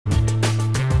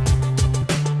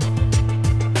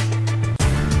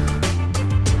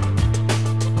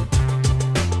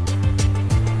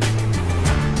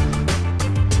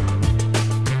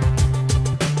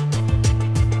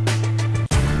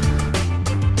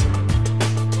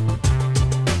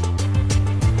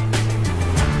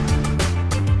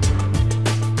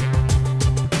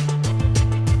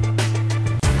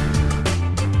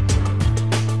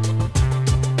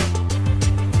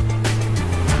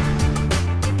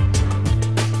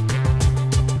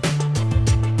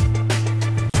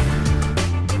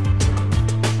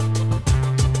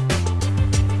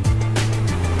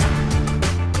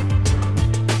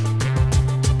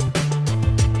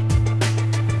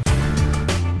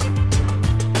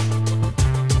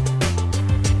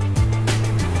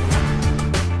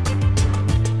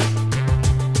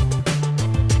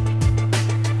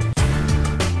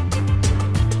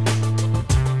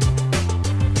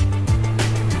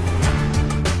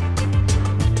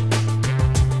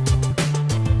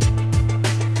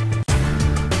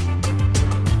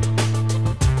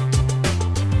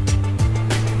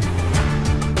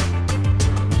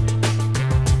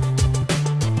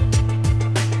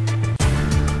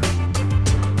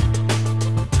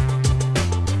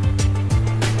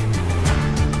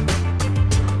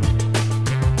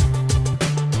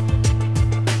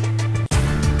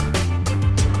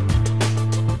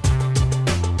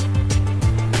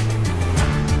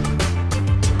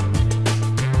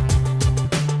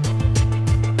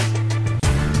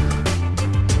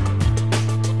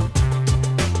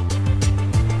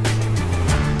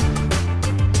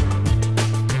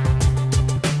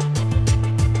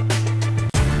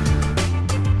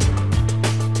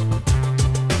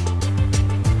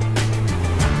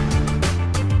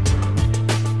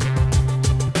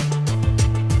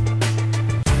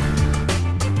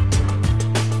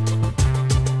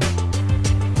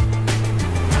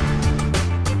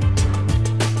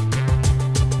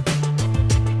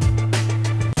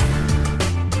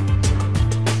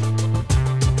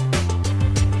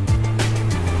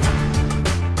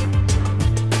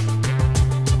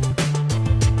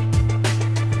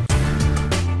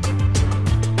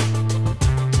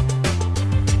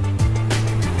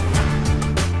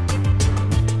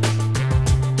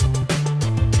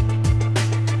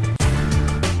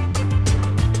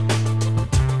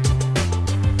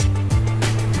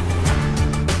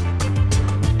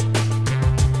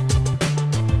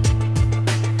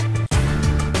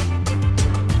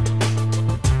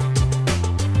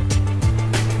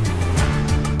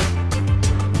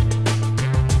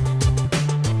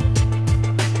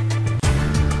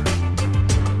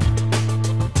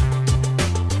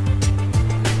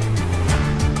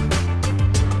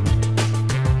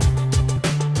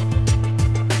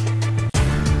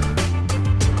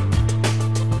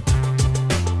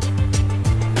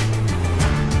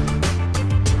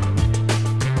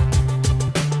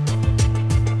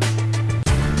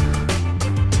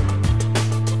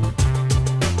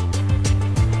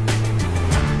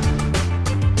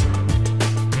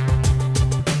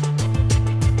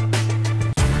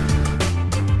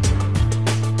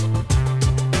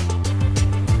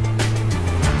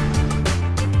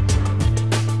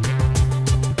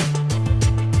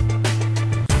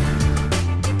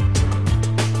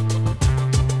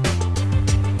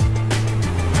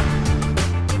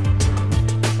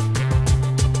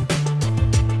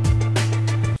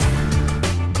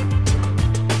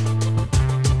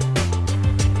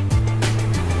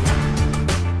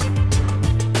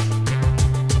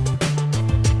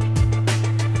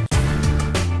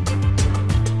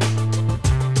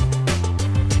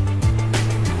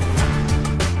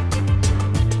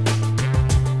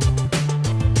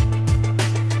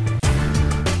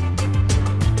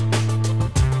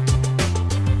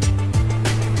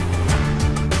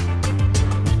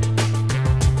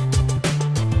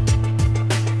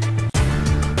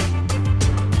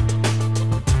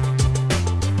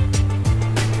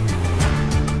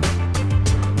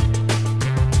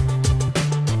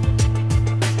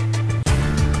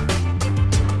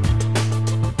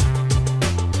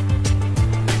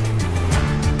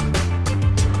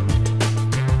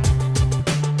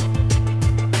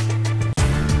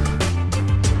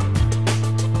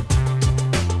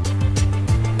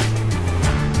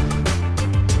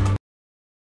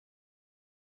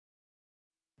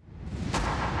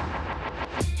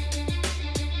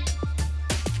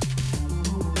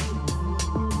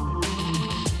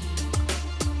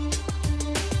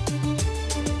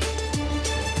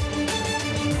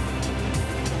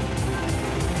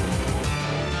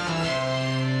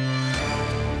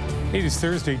It is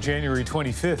Thursday, January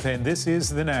 25th, and this is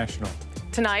The National.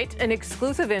 Tonight, an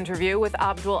exclusive interview with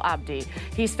Abdul Abdi.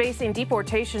 He's facing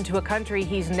deportation to a country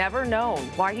he's never known.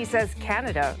 Why he says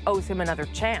Canada owes him another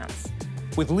chance.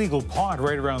 With legal pot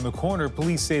right around the corner,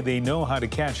 police say they know how to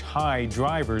catch high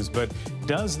drivers, but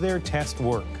does their test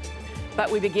work? But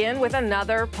we begin with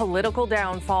another political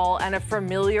downfall and a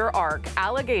familiar arc.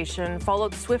 Allegation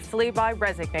followed swiftly by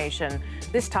resignation,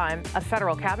 this time a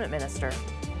federal cabinet minister.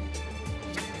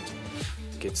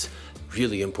 It's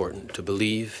really important to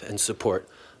believe and support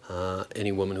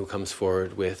any woman who comes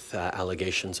forward with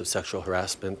allegations of sexual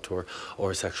harassment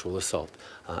or sexual assault.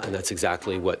 And that's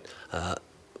exactly what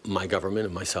my government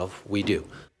and myself, we do.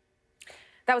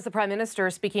 That was the Prime Minister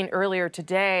speaking earlier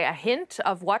today, a hint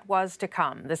of what was to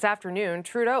come. This afternoon,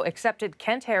 Trudeau accepted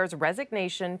Kent Hehr's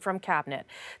resignation from Cabinet.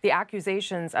 The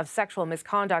accusations of sexual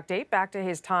misconduct date back to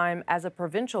his time as a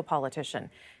provincial politician.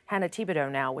 Hannah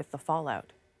Thibodeau now with the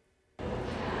fallout.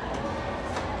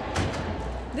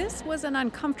 This was an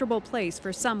uncomfortable place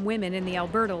for some women in the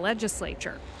Alberta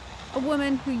legislature. A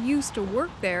woman who used to work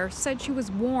there said she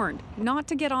was warned not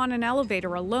to get on an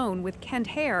elevator alone with Kent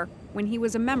Hehr when he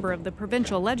was a member of the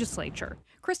provincial legislature.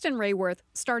 Kristen Rayworth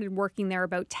started working there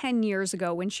about 10 years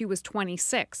ago when she was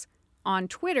 26. On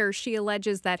Twitter, she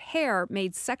alleges that Hehr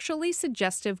made sexually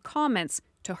suggestive comments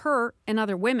to her and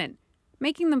other women,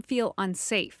 making them feel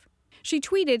unsafe. She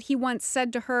tweeted he once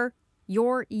said to her,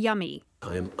 "You're yummy."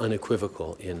 I am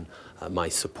unequivocal in my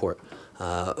support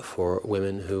for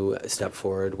women who step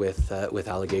forward with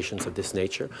allegations of this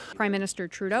nature. Prime Minister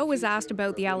Trudeau was asked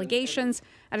about the allegations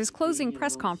at his closing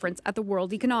press conference at the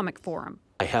World Economic Forum.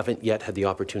 I haven't yet had the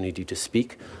opportunity to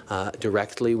speak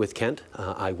directly with Kent.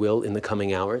 I will in the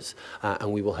coming hours,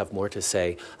 and we will have more to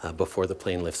say before the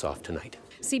plane lifts off tonight.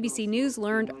 CBC News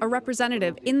learned a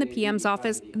representative in the PM's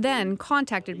office then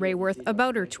contacted Rayworth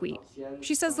about her tweet.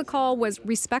 She says the call was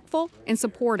respectful and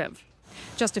supportive.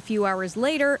 Just a few hours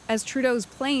later, as Trudeau's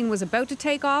plane was about to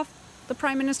take off, the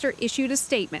Prime Minister issued a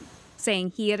statement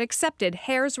saying he had accepted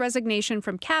Hehr's resignation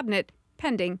from Cabinet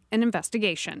pending an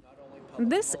investigation.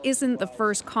 This isn't the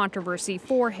first controversy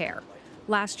for Hehr.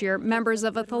 Last year, members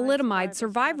of a thalidomide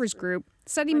survivors group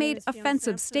said he made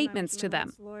offensive statements to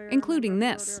them, including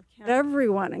this.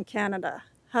 Everyone in Canada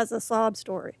has a sob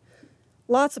story.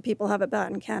 Lots of people have it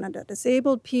bad in Canada.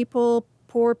 Disabled people,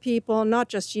 poor people, not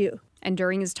just you. And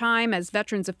during his time as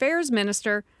Veterans Affairs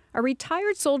Minister, a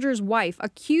retired soldier's wife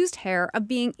accused Hehr of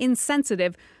being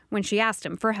insensitive when she asked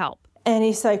him for help. And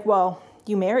he's like, well,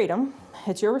 you married him.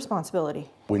 It's your responsibility.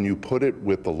 When you put it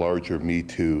with the larger Me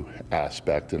Too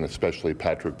aspect, and especially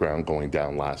Patrick Brown going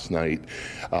down last night,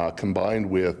 combined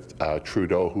with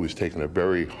Trudeau, who has taken a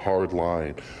very hard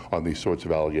line on these sorts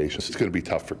of allegations, it's going to be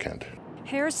tough for Kent.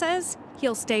 Hehr says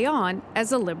he'll stay on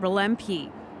as a Liberal MP.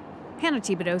 Hannah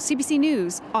Thibodeau, CBC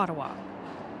News, Ottawa.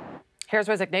 Hehr's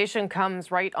resignation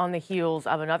comes right on the heels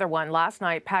of another one. Last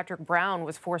night, Patrick Brown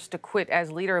was forced to quit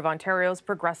as leader of Ontario's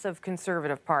Progressive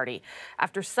Conservative Party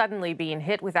after suddenly being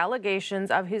hit with allegations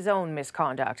of his own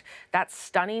misconduct. That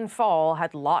stunning fall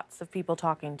had lots of people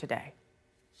talking today.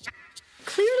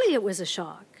 Clearly it was a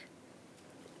shock.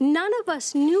 None of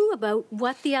us knew about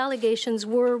what the allegations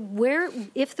were,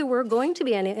 if there were going to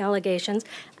be any allegations,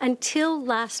 until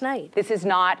last night. This is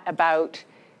not about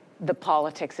the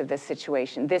politics of this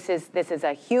situation. This is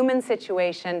a human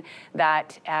situation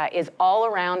that is all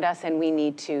around us, and we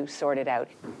need to sort it out.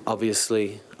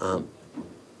 Obviously,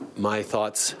 my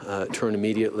thoughts turn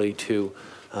immediately to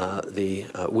the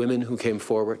women who came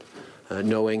forward,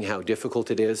 knowing how difficult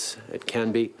it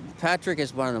can be. Patrick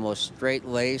is one of the most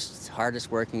straight-laced,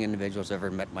 hardest-working individuals I've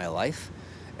ever met in my life,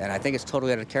 and I think it's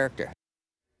totally out of character.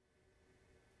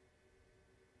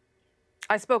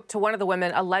 I spoke to one of the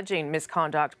women alleging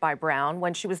misconduct by Brown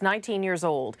when she was 19 years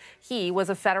old. He was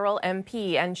a federal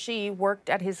MP and she worked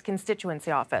at his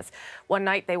constituency office. One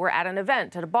night they were at an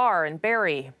event at a bar in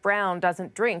Barrie. Brown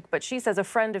doesn't drink, but she says a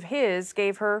friend of his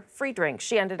gave her free drinks.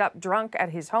 She ended up drunk at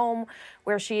his home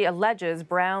where she alleges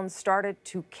Brown started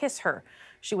to kiss her.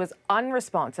 She was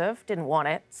unresponsive, didn't want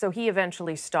it, so he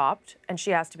eventually stopped and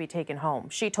she asked to be taken home.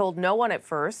 She told no one at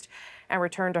first and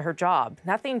returned to her job.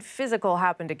 Nothing physical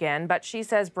happened again, but she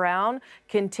says Brown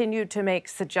continued to make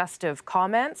suggestive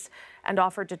comments and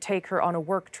offered to take her on a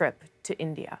work trip to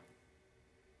India.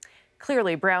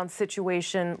 Clearly, Brown's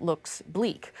situation looks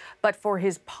bleak, but for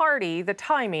his party, the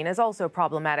timing is also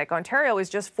problematic. Ontario is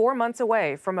just 4 months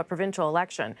away from a provincial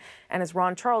election, and as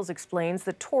Ron Charles explains,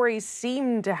 the Tories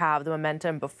seemed to have the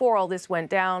momentum before all this went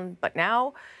down, but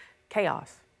now,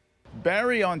 chaos.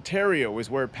 Barrie, Ontario is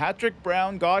where Patrick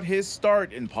Brown got his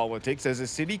start in politics as a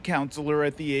city councillor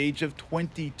at the age of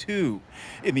 22.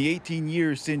 In the 18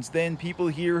 years since then, people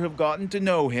here have gotten to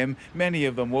know him. Many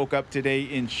of them woke up today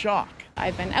in shock.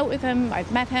 I've been out with him,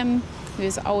 I've met him. He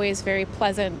was always very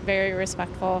pleasant, very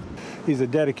respectful. He's a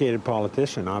dedicated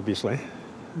politician, obviously.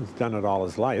 He's done it all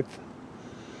his life.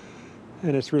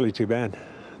 And it's really too bad.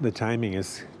 The timing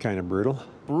is kind of brutal.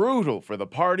 Brutal for the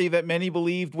party that many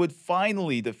believed would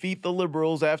finally defeat the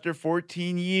Liberals after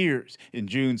 14 years in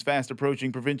June's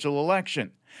fast-approaching provincial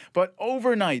election. But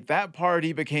overnight, that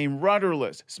party became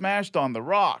rudderless, smashed on the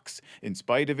rocks, in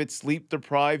spite of its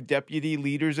sleep-deprived deputy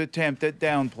leader's attempt at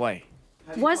downplay.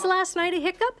 Was last night a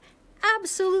hiccup?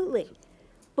 Absolutely.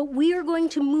 But we are going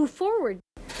to move forward.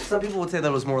 Some people would say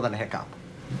that was more than a hiccup.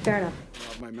 Fair enough.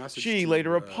 She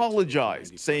later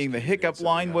apologized, saying the hiccup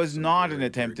line was not an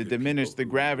attempt to diminish the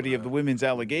gravity of the women's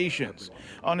allegations.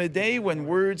 On a day when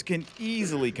words can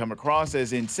easily come across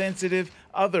as insensitive,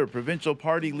 other provincial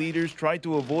party leaders tried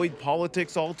to avoid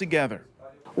politics altogether.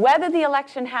 Whether the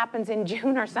election happens in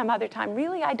June or some other time,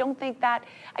 really, I don't think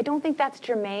that's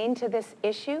germane to this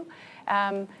issue.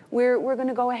 We're going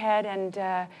to go ahead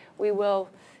and we will,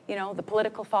 the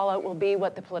political fallout will be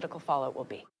what the political fallout will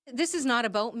be. This is not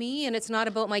about me, and it's not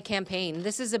about my campaign.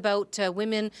 This is about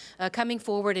women coming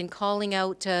forward and calling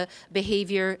out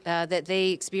behavior that they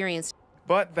experienced.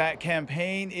 But that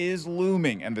campaign is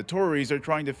looming, and the Tories are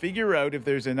trying to figure out if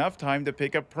there's enough time to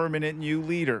pick a permanent new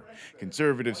leader.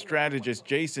 Conservative strategist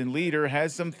Jason Leader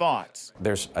has some thoughts.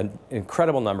 There's an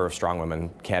incredible number of strong women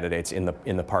candidates in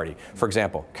the party. For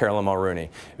example, Carolyn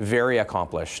Mulrooney, very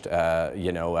accomplished, a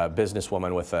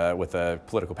businesswoman with a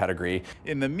political pedigree.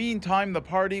 In the meantime, the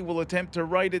party will attempt to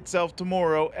right itself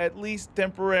tomorrow, at least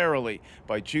temporarily,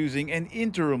 by choosing an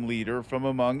interim leader from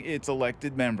among its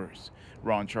elected members.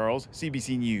 Ron Charles,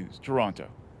 CBC News, Toronto.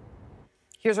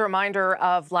 Here's a reminder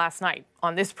of last night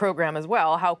on this program as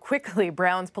well, how quickly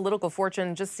Brown's political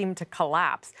fortune just seemed to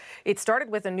collapse. It started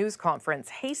with a news conference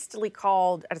hastily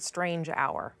called at a strange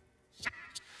hour.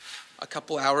 A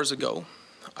couple hours ago,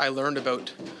 I learned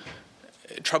about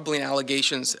troubling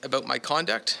allegations about my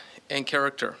conduct and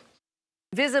character.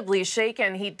 Visibly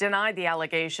shaken, he denied the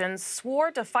allegations,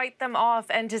 swore to fight them off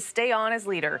and to stay on as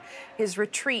leader. His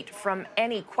retreat from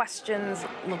any questions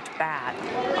looked bad.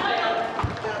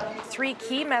 3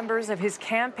 key members of his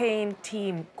campaign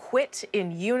team quit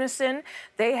in unison.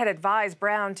 They had advised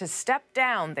Brown to step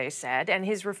down, they said, and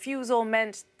his refusal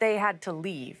meant they had to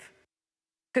leave.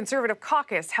 Conservative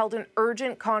caucus held an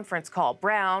urgent conference call.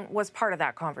 Brown was part of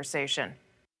that conversation.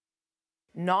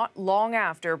 Not long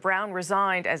after, Brown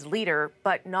resigned as leader,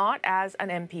 but not as an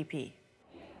MPP.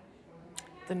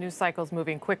 The news cycle's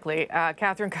moving quickly.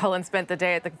 Catherine Cullen spent the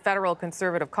day at the Federal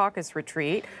Conservative Caucus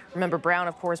retreat. Remember, Brown,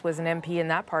 of course, was an MP in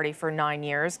that party for 9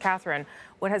 years. Catherine,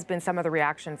 what has been some of the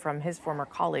reaction from his former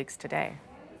colleagues today?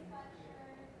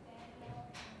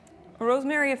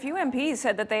 Rosemary, a few MPs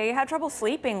said that they had trouble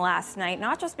sleeping last night,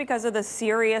 not just because of the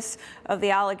seriousness of the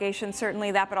allegations,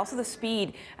 certainly that, but also the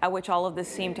speed at which all of this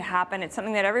seemed to happen. It's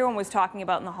something that everyone was talking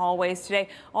about in the hallways today.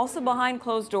 Also behind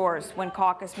closed doors, when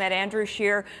caucus met, Andrew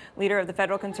Hehr, leader of the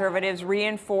Federal Conservatives,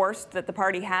 reinforced that the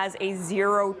party has a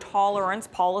zero-tolerance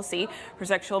policy for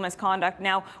sexual misconduct.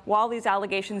 Now, while these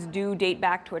allegations do date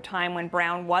back to a time when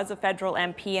Brown was a federal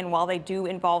MP, and while they do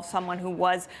involve someone who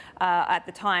was, at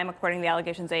the time, according to the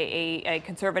allegations, a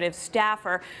Conservative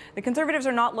staffer. The Conservatives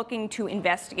are not looking to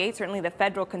investigate, certainly the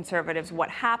federal Conservatives, what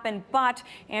happened, but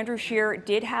Andrew Hehr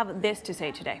did have this to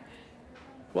say today.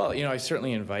 Well, I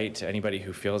certainly invite anybody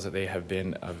who feels that they have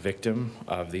been a victim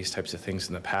of these types of things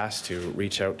in the past to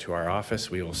reach out to our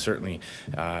office. We will certainly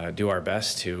do our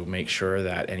best to make sure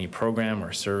that any program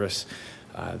or service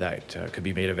that could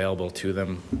be made available to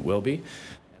them will be.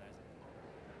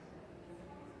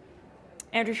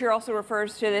 Andrew Hehr also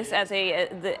refers to this as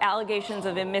the allegations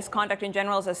of misconduct in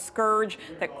general as a scourge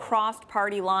that crossed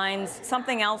party lines.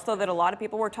 Something else, though, that a lot of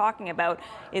people were talking about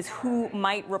is who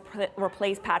might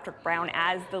replace Patrick Brown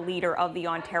as the leader of the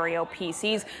Ontario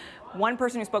PCs. One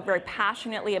person who spoke very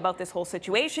passionately about this whole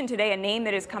situation today, a name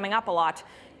that is coming up a lot,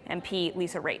 MP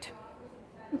Lisa Raitt.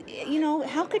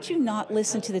 How could you not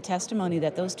listen to the testimony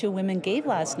that those 2 women gave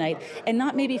last night and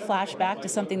not maybe flash back to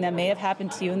something that may have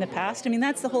happened to you in the past? I mean,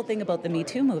 that's the whole thing about the Me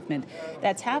Too movement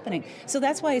that's happening. So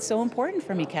that's why it's so important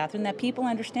for me, Catherine, that people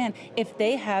understand if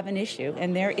they have an issue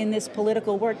and they're in this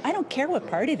political work, I don't care what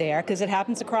party they are, because it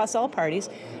happens across all parties.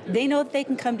 They know that they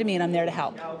can come to me and I'm there to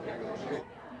help.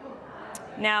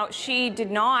 Now, she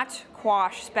did not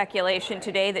quash speculation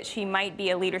today that she might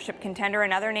be a leadership contender.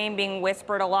 Another name being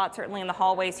whispered a lot, certainly in the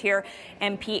hallways here,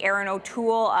 MP Aaron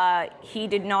O'Toole. He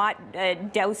did not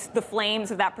douse the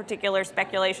flames of that particular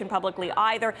speculation publicly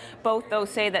either. Both those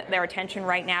say that their attention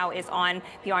right now is on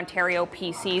the Ontario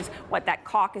PCs, what that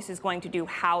caucus is going to do,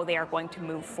 how they are going to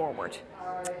move forward.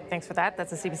 Thanks for that. That's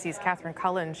the CBC's Catherine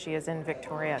Cullen. She is in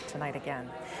Victoria tonight again.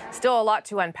 Still a lot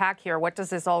to unpack here. What does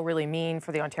this all really mean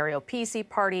for the Ontario PC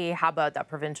party? How about that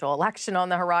provincial election on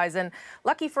the horizon?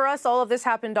 Lucky for us, all of this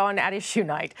happened on At Issue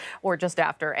Night, or just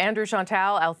after. Andrew,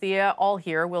 Chantal, Althea, all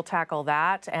here. We'll tackle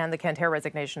that and the Hehr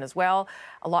resignation as well.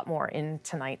 A lot more in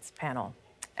tonight's panel.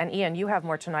 And Ian, you have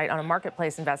more tonight on a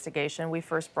marketplace investigation we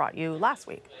first brought you last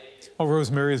week. Well,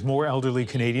 Rosemary, as more elderly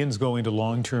Canadians go into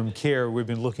long-term care, we've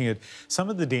been looking at some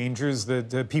of the dangers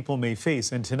that people may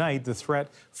face, and tonight, the threat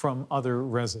from other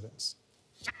residents.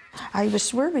 I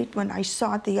was worried when I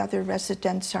saw the other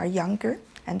residents are younger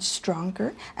and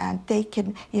stronger, and they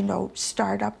can,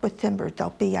 start up with him, or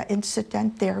there'll be an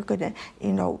incident, they're going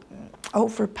to,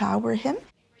 overpower him.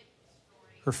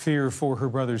 Her fear for her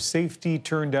brother's safety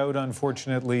turned out,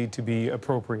 unfortunately, to be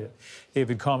appropriate.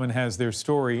 David Common has their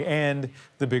story and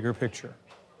the bigger picture.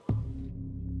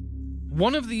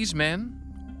 One of these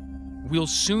men will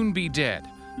soon be dead.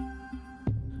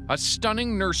 A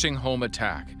stunning nursing home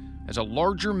attack as a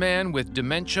larger man with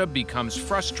dementia becomes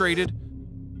frustrated,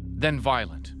 then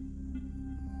violent.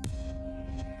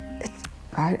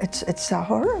 It's a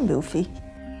horror movie.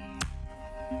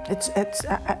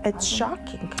 It's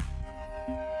shocking.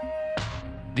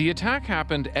 The attack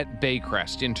happened at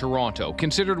Baycrest in Toronto,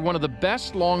 considered one of the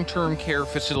best long-term care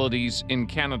facilities in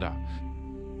Canada.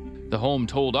 The home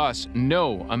told us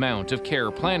no amount of care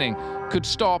planning could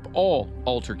stop all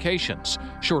altercations,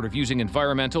 short of using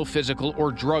environmental, physical,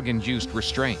 or drug-induced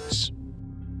restraints.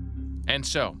 And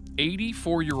so,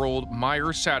 84-year-old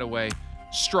Hehr Sadoway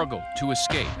struggled to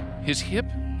escape. His hip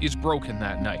is broken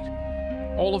that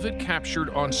night. All of it captured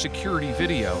on security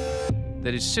video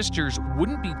that his sisters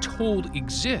wouldn't be told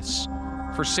exists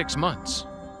for 6 months.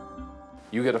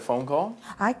 You get a phone call?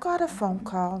 I got a phone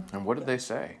call. And what did they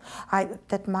say?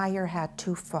 That Hehr had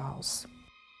 2 falls.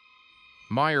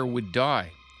 Hehr would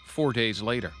die 4 days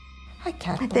later. I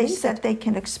can't. They said they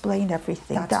can explain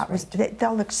everything.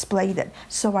 They'll explain it.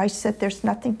 So I said, there's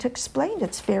nothing to explain.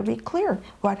 It's very clear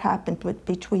what happened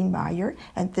between Hehr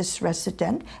and this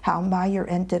resident, how Hehr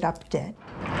ended up dead.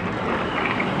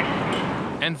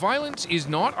 And violence is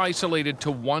not isolated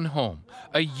to one home.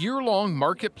 A year-long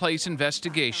marketplace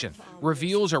investigation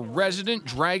reveals a resident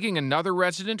dragging another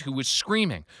resident who was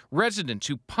screaming, residents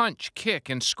who punch, kick,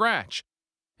 and scratch,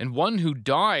 and one who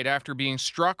died after being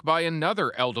struck by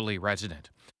another elderly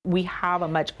resident. We have a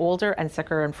much older and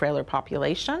sicker and frailer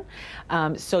population,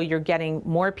 so you're getting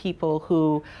more people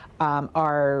who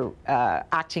are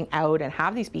acting out and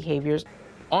have these behaviors.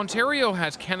 Ontario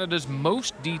has Canada's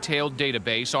most detailed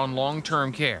database on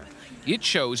long-term care. It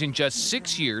shows in just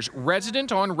 6 years,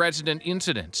 resident-on-resident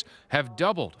incidents have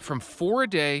doubled from 4 a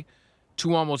day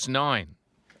to almost 9.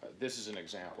 This is an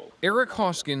example. Eric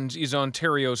Hoskins is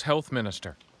Ontario's health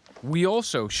minister. We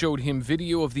also showed him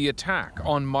video of the attack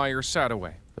on Hehr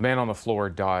Sadoway. The man on the floor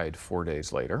died 4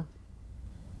 days later.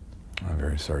 I'm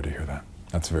very sorry to hear that.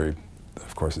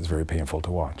 Of course, it's very painful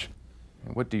to watch.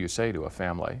 What do you say to a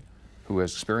family who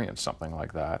has experienced something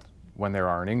like that when there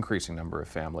are an increasing number of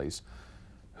families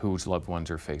whose loved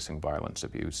ones are facing violence,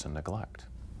 abuse, and neglect?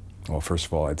 Well, first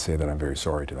of all, I'd say that I'm very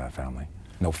sorry to that family.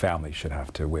 No family should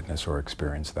have to witness or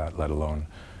experience that, let alone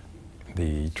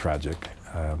the tragic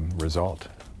result.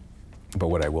 But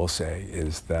what I will say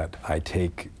is that I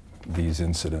take these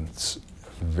incidents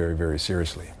very, very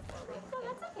seriously.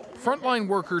 Frontline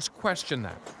workers question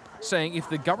that, saying if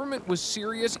the government was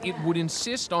serious, it would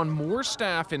insist on more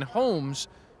staff in homes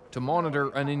to monitor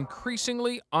an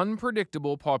increasingly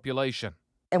unpredictable population.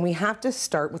 And we have to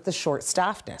start with the short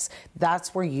staffedness.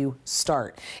 That's where you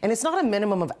start. And it's not a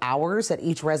minimum of hours that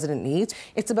each resident needs.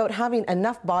 It's about having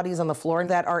enough bodies on the floor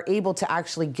that are able to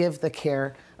actually give the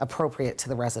care appropriate to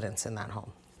the residents in that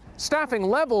home. Staffing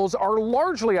levels are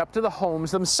largely up to the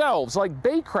homes themselves, like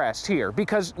Baycrest here,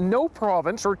 because no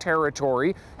province or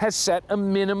territory has set a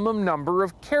minimum number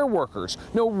of care workers,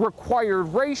 no required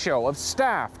ratio of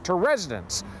staff to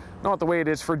residents. Not the way it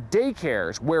is for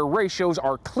daycares, where ratios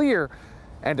are clear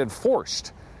and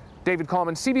enforced. David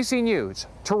Common, CBC News,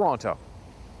 Toronto.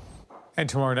 And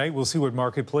tomorrow night, we'll see what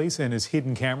Marketplace and his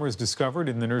hidden cameras discovered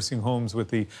in the nursing homes with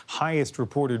the highest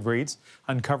reported rates,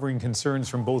 uncovering concerns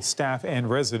from both staff and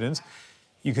residents.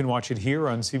 You can watch it here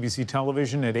on CBC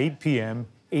Television at 8 p.m.,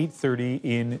 8:30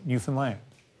 in Newfoundland.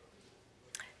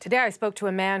 Today I spoke to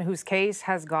a man whose case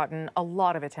has gotten a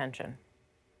lot of attention.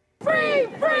 Free,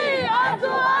 free, Abdul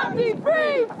Abdi!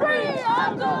 Free, free,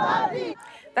 Abdul Abdi!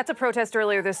 That's a protest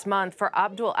earlier this month for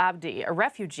Abdul Abdi, a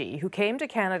refugee who came to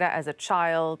Canada as a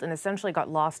child and essentially got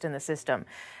lost in the system.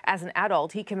 As an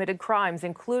adult, he committed crimes,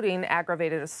 including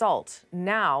aggravated assault.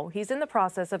 Now he's in the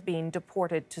process of being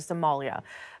deported to Somalia.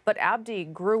 But Abdi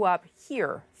grew up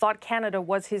here, thought Canada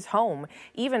was his home,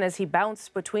 even as he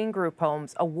bounced between group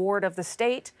homes, a ward of the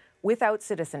state without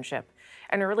citizenship.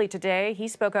 And early today, he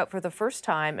spoke out for the first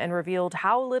time and revealed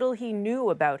how little he knew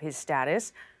about his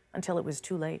status until it was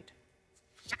too late.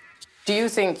 Do you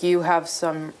think you have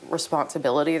some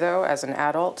responsibility, though, as an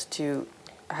adult, to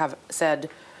have said,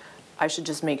 I should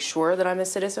just make sure that I'm a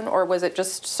citizen? Or was it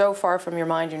just so far from your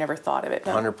mind you never thought of it?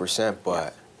 100%,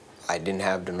 but I didn't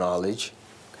have the knowledge.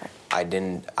 Okay.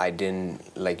 I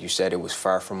didn't, like you said, it was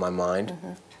far from my mind.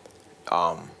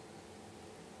 Mm-hmm.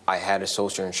 I had a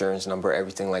social insurance number,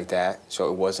 everything like that, so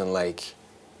it wasn't like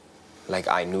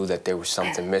I knew that there was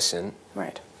something missing.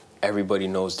 Right. Everybody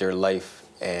knows their life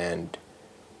and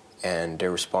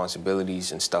their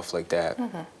responsibilities and stuff like that.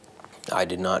 Mm-hmm. I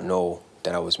did not know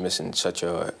that I was missing such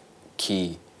a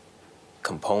key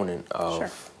component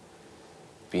of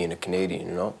being a Canadian,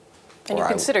 you know? And you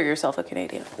consider yourself a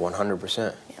Canadian?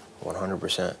 100%,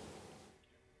 100%.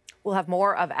 We'll have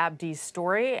more of Abdi's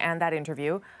story and that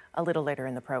interview a little later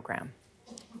in the program.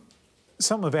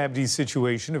 Some of Abdi's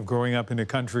situation of growing up in a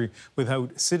country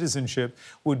without citizenship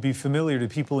would be familiar to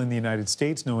people in the United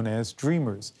States, known as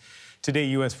dreamers. Today,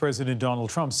 U.S. President Donald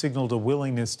Trump signaled a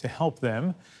willingness to help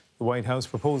them. The White House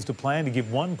proposed a plan to give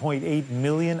 1.8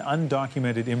 million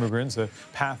undocumented immigrants a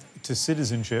path to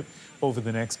citizenship over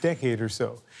the next decade or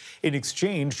so. In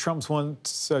exchange, Trump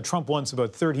wants about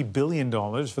 $30 billion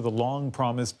for the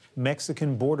long-promised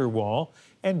Mexican border wall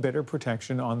and better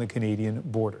protection on the Canadian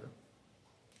border.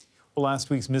 Well,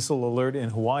 last week's missile alert in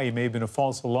Hawaii may have been a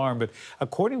false alarm, but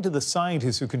according to the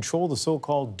scientists who control the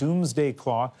so-called doomsday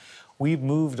clock, we've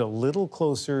moved a little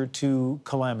closer to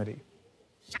calamity.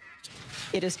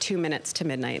 It is 2 minutes to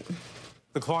midnight.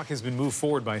 The clock has been moved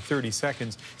forward by 30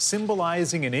 seconds,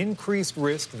 symbolizing an increased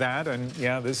risk that, and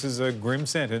yeah, this is a grim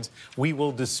sentence, we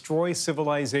will destroy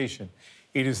civilization.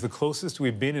 It is the closest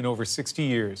we've been in over 60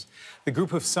 years. The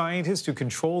group of scientists who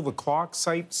control the clock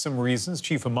cite some reasons,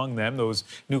 chief among them those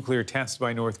nuclear tests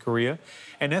by North Korea,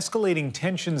 and escalating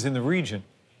tensions in the region.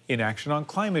 Inaction on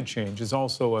climate change is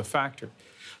also a factor.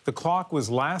 The clock was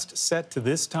last set to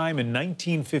this time in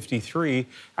 1953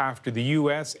 after the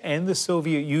U.S. and the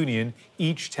Soviet Union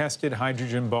each tested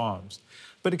hydrogen bombs.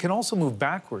 But it can also move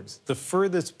backwards. The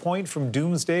furthest point from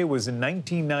doomsday was in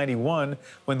 1991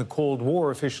 when the Cold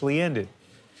War officially ended.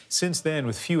 Since then,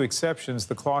 with few exceptions,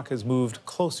 the clock has moved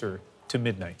closer to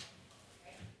midnight.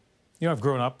 You know, I've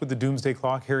grown up with the doomsday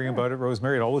clock, hearing about it,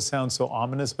 Rosemary. It always sounds so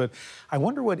ominous, but I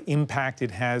wonder what impact it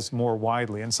has more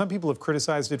widely. And some people have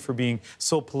criticized it for being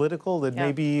so political that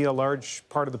maybe a large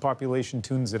part of the population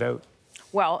tunes it out.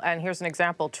 Well, and here's an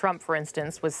example. Trump, for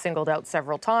instance, was singled out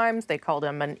several times. They called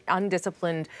him an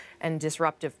undisciplined and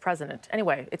disruptive president.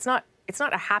 Anyway, it's not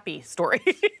a happy story.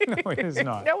 No, it is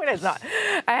not. No, it is not.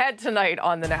 Ahead tonight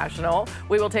on The National,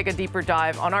 we will take a deeper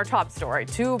dive on our top story.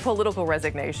 2 political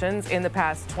resignations in the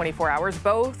past 24 hours,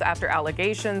 both after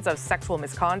allegations of sexual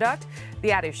misconduct.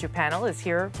 The At Issue panel is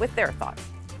here with their thoughts.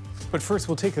 But first,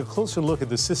 we'll take a closer look at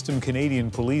the system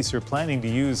Canadian police are planning to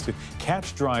use to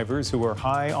catch drivers who are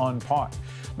high on pot.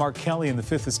 Mark Kelly and the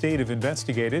Fifth Estate have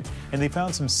investigated, and they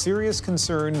found some serious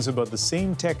concerns about the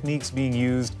same techniques being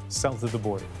used south of the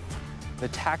border. The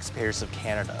taxpayers of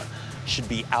Canada should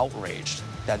be outraged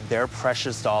that their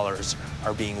precious dollars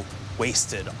are being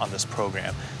wasted on this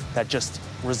program that just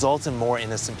results in more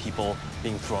innocent people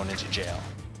being thrown into jail.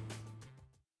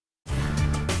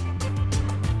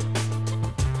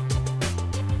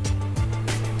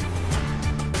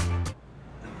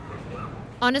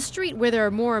 On a street where there are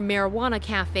more marijuana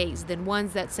cafes than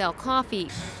ones that sell coffee.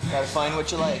 Gotta find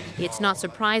what you like. It's not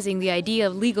surprising the idea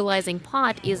of legalizing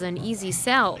pot is an easy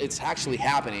sell. It's actually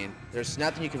happening. There's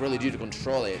nothing you can really do to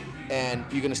control it, and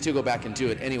you're gonna still go back and do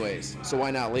it anyways, so why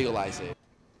not legalize it?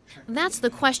 That's the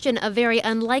question a very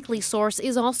unlikely source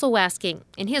is also asking.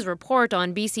 In his report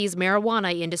on BC's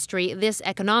marijuana industry, this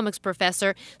economics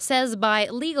professor says by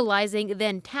legalizing,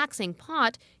 then taxing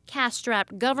pot,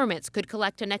 cash-strapped governments could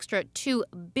collect an extra $2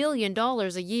 billion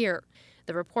a year.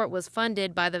 The report was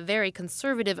funded by the very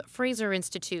conservative Fraser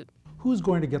Institute. Who's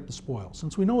going to get the spoil?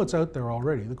 Since we know it's out there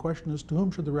already, the question is, to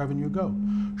whom should the revenue go?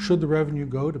 Should the revenue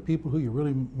go to people who you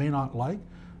really may not like,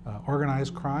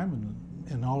 organized crime and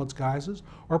in all its guises,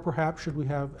 or perhaps should we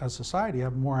have, as society,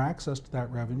 have more access to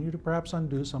that revenue to perhaps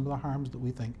undo some of the harms that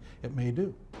we think it may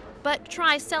do. But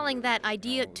try selling that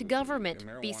idea to government.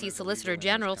 BC Solicitor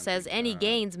General says any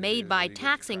gains made by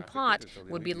taxing pot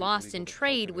would be lost in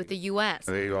trade with the U.S.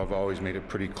 They have always made it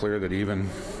pretty clear that even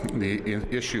the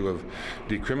issue of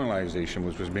decriminalization,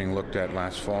 which was being looked at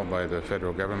last fall by the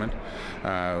federal government,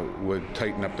 would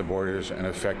tighten up the borders and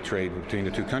affect trade between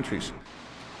the two countries.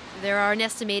 There are an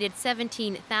estimated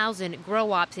 17,000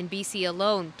 grow-ops in BC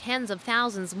alone, tens of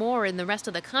thousands more in the rest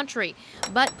of the country.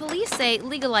 But police say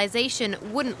legalization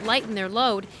wouldn't lighten their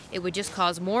load, it would just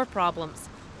cause more problems.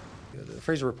 The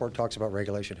Fraser report talks about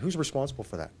regulation. Who's responsible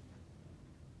for that?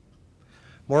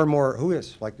 More and more, who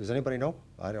is? Like, does anybody know?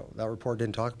 I don't. That report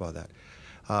didn't talk about that.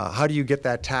 How do you get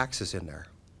that taxes in there?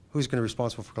 Who's going to be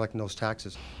responsible for collecting those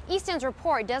taxes? Easton's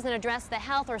report doesn't address the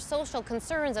health or social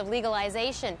concerns of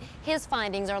legalization. His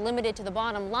findings are limited to the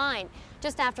bottom line.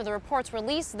 Just after the report's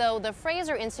release, though, the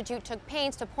Fraser Institute took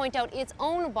pains to point out its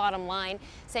own bottom line,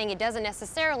 saying it doesn't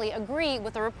necessarily agree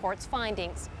with the report's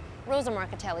findings. Rosa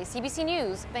Marcatelli, CBC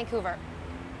News, Vancouver.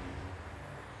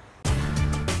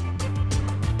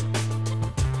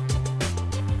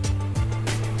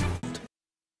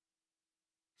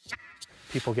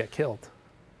 People get killed.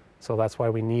 So that's why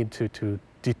we need to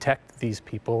detect these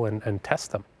people and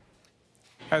test them.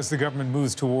 As the government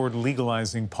moves toward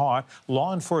legalizing pot,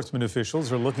 law enforcement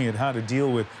officials are looking at how to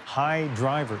deal with high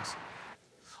drivers.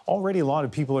 Already a lot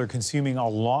of people are consuming a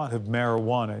lot of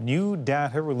marijuana. New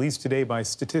data released today by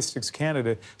Statistics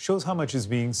Canada shows how much is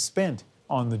being spent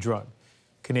on the drug.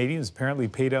 Canadians apparently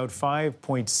paid out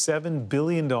 $5.7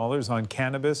 billion on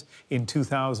cannabis in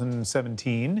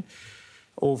 2017.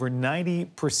 Over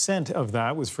 90% of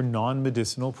that was for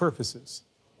non-medicinal purposes.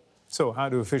 So how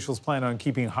do officials plan on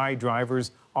keeping high drivers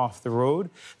off the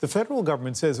road? The federal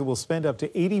government says it will spend up to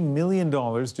 $80 million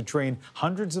to train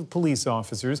hundreds of police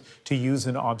officers to use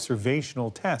an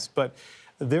observational test. But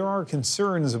there are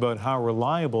concerns about how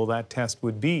reliable that test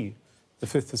would be. The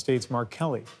Fifth Estate's Mark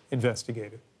Kelly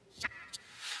investigated.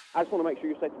 I just want to make sure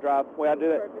you're safe to drive the way I do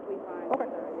it. Okay.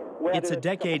 It's a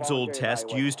decades-old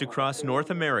test used across North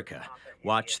America.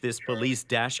 Watch this police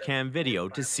dash cam video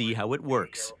to see how it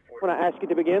works. When I ask you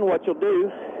to begin, what you'll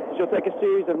do is you'll take a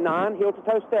series of 9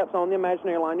 heel-to-toe steps on the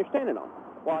imaginary line you're standing on.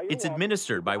 It's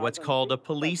administered by what's called a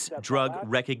police drug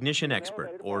recognition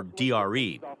expert, or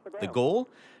DRE. The goal?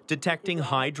 Detecting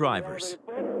high drivers.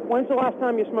 When's the last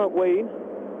time you smoked weed?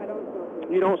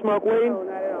 You don't smoke weed? No,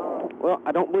 not at all. Well,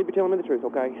 I don't believe you're telling me the truth,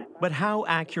 okay? But how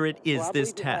accurate is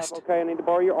this test? Okay, I need to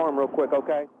borrow your arm real quick,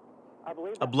 okay?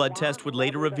 A blood test would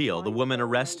later reveal the woman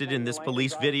arrested in this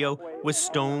police video was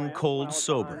stone cold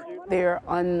sober. They're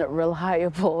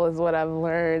unreliable is what I've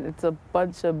learned. It's a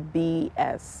bunch of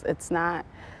BS. It's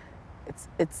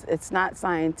not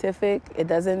scientific. It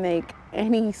doesn't make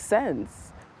any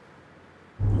sense.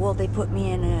 Well, they put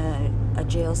me in a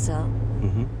jail cell.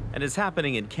 And it's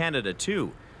happening in Canada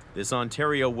too. This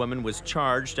Ontario woman was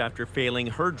charged after failing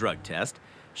her drug test.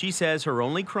 She says her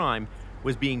only crime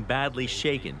was being badly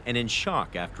shaken and in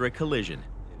shock after a collision.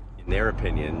 In their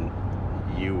opinion,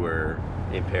 you were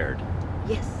impaired.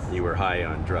 Yes. You were high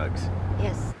on drugs.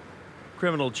 Yes.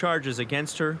 Criminal charges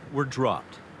against her were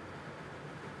dropped.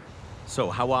 So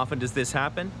how often does this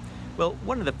happen? Well,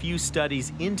 one of the few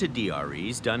studies into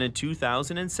DREs done in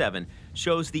 2007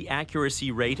 shows the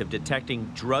accuracy rate of detecting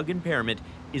drug impairment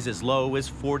is as low as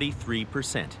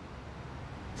 43%.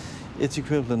 It's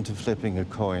equivalent to flipping a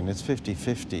coin. It's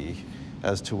 50-50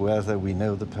 as to whether we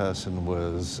know the person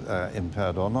was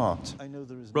impaired or not.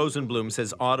 Rosenblum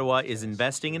says Ottawa is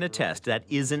investing in a test that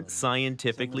isn't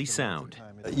scientifically sound.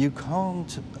 You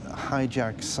can't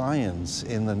hijack science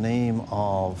in the name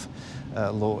of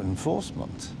law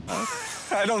enforcement.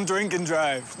 I don't drink and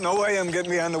drive. No way I'm getting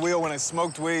behind the wheel when I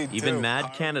smoked weed, Even too.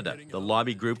 Mad Canada, the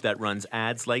lobby group that runs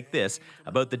ads like this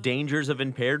about the dangers of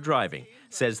impaired driving,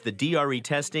 says the DRE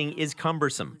testing is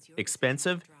cumbersome,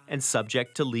 expensive, and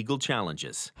subject to legal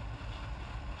challenges.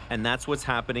 And that's what's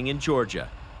happening in Georgia.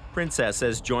 Princess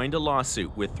has joined a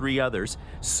lawsuit with 3 others,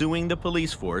 suing the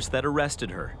police force that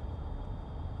arrested her.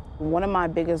 One of my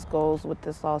biggest goals with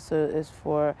this lawsuit is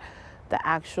for the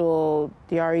actual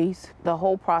DREs, the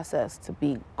whole process to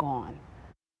be gone.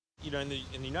 You know, in the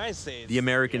United States, the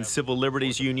American Civil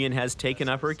Liberties Union has taken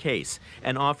up her case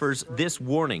and offers this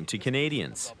warning to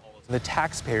Canadians. The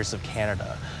taxpayers of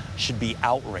Canada should be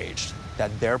outraged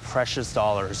that their precious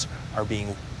dollars are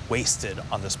being wasted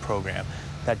on this program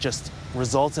that just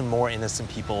results in more innocent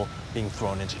people being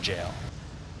thrown into jail.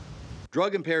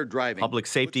 drug-impaired driving. Public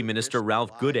Safety Minister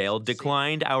Ralph Goodale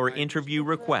declined our interview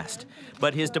request,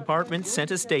 but his department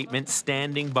sent a statement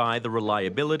standing by the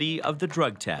reliability of the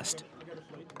drug test.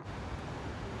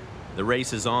 The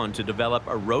race is on to develop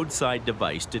a roadside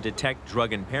device to detect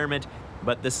drug impairment,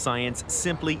 but the science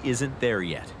simply isn't there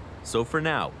yet. So for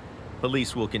now,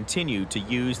 police will continue to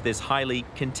use this highly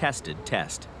contested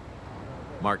test.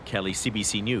 Mark Kelly,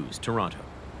 CBC News, Toronto.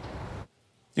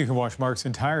 You can watch Mark's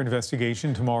entire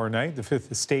investigation tomorrow night. The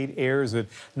Fifth Estate airs at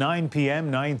 9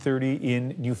 p.m., 9:30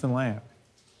 in Newfoundland.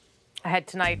 Ahead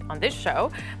tonight on this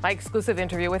show, my exclusive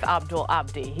interview with Abdul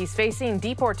Abdi. He's facing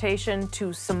deportation to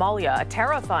Somalia, a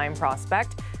terrifying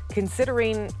prospect,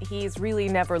 considering he's really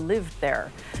never lived there.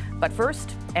 But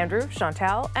first, Andrew,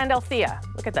 Chantal, and Althea.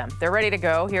 Look at them. They're ready to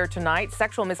go here tonight.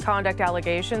 Sexual misconduct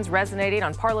allegations resonating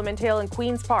on Parliament Hill and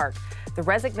Queen's Park. The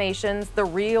resignations, the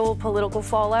real political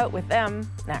fallout with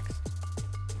them next.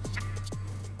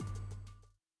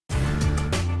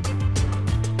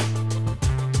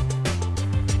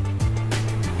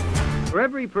 For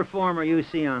every performer you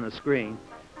see on the screen,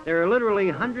 there are literally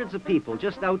hundreds of people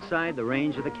just outside the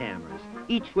range of the cameras,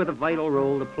 each with a vital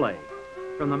role to play.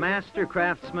 From the master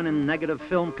craftsmen in negative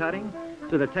film cutting,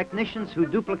 to the technicians who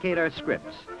duplicate our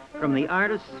scripts, from the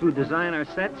artists who design our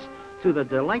sets, to the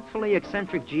delightfully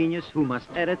eccentric genius who must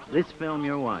edit this film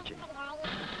you're watching.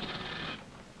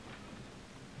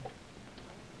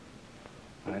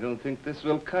 I don't think this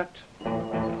will cut.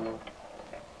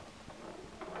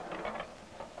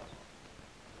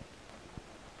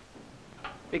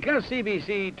 Because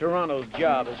CBC Toronto's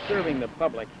job is serving the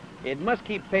public, it must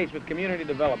keep pace with community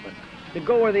development, to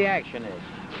go where the action is,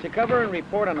 to cover and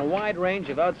report on a wide range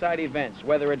of outside events,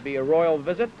 whether it be a royal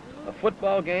visit, a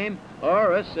football game,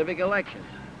 or a civic election.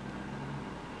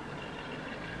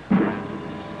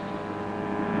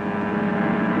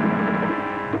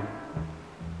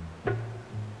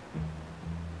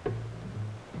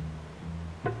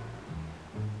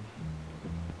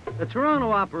 The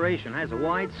Toronto operation has a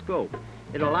wide scope.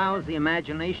 It allows the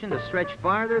imagination to stretch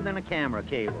farther than a camera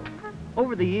cable.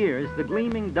 Over the years, the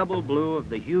gleaming double blue of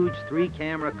the huge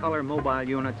 3-camera color mobile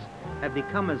units have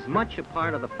become as much a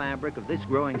part of the fabric of this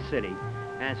growing city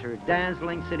as her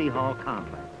dazzling City Hall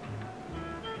complex.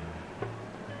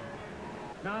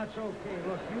 No, it's okay.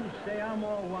 Look, you stay. I'm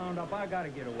all wound up. I gotta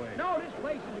get away. No, this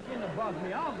place is beginning to bug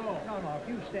me. I'll go. No, if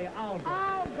you stay, I'll go.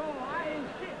 I'll go. I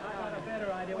insist. I got a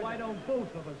better idea. Why don't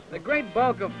both of us go? The great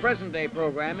bulk of present-day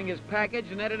programming is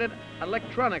packaged and edited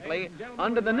electronically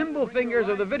under the nimble fingers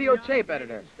of the videotape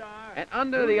editor and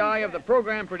under the eye of the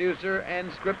program producer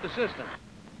and script assistant.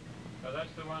 Well,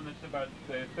 that's the one that's about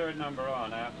the third number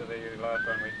on after the last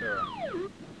one we saw.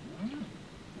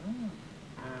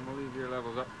 And we'll leave your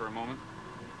levels up for a moment.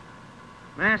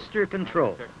 Master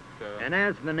Control. And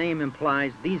as the name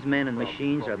implies, these men and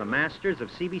machines are the masters of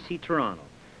CBC Toronto,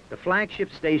 the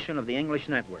flagship station of the English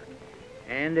network.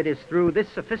 And it is through this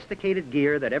sophisticated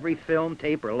gear that every film,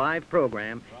 tape, or live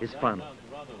program is funneled.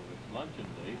 It's luncheon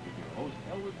date with your host,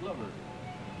 Elwood Glover,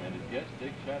 and his guests,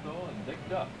 Dick Chatto and Dick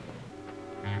Duff.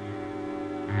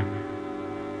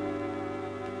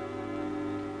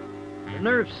 The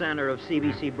nerve center of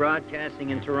CBC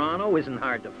broadcasting in Toronto isn't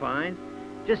hard to find.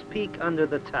 Just peek under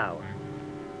the tower.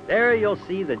 There you'll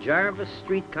see the Jarvis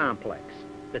Street complex,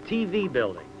 the TV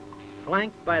building,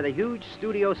 flanked by the huge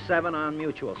Studio 7 on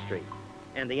Mutual Street,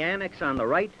 and the annex on the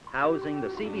right housing the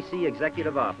CBC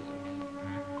executive offices.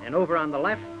 And over on the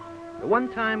left, the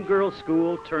one-time girls'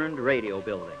 school turned radio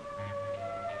building.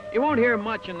 You won't hear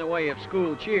much in the way of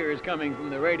school cheers coming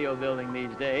from the radio building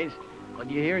these days, but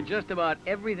you hear just about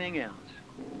everything else.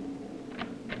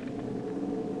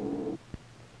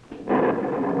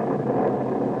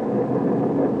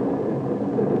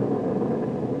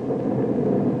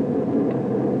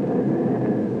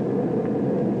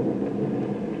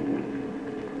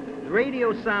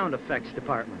 Radio sound effects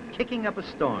department, kicking up a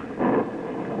storm.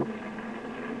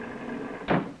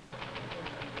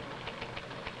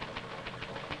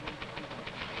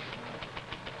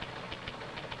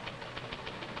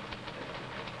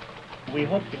 We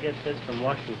hope to get this from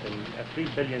Washington, a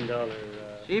 $3 billion...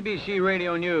 CBC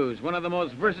Radio News, one of the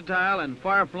most versatile and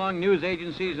far-flung news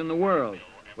agencies in the world,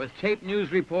 with taped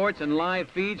news reports and live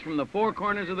feeds from the four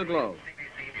corners of the globe.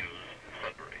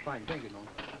 Fine, thank you, Noel.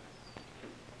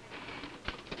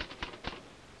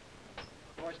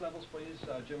 Levels, please.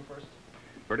 Jim first.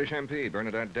 British MP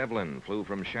Bernadette Devlin flew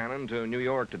from Shannon to New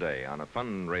York today on a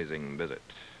fundraising visit.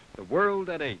 The World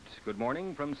at 8. Good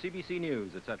morning from CBC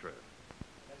News, etc.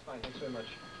 That's fine. Thanks very much.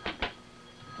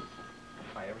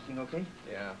 Hi, everything okay?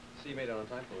 Yeah. See, you made it on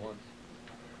time for once.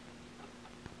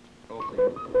 Oh,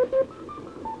 please.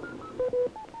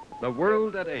 The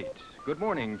World at 8. Good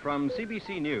morning from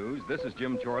CBC News. This is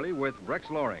Jim Chorley with Rex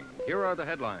Loring. Here are the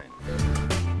headlines.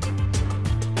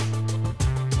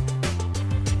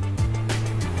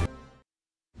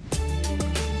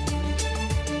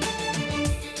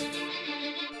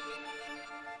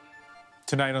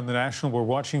 Tonight on The National, we're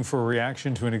watching for a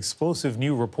reaction to an explosive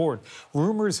new report.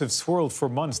 Rumors have swirled for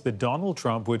months that Donald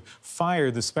Trump would fire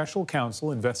the special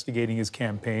counsel investigating his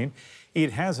campaign.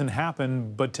 It hasn't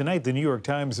happened, but tonight the New York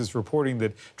Times is reporting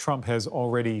that Trump has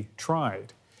already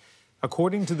tried.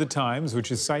 According to the Times, which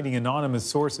is citing anonymous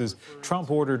sources, Trump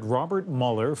ordered Robert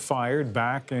Mueller fired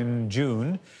back in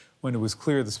June, when it was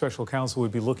clear the special counsel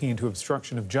would be looking into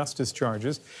obstruction of justice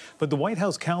charges. But the White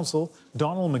House counsel,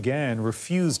 Donald McGahn,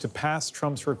 refused to pass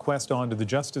Trump's request on to the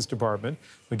Justice Department.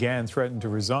 McGahn threatened to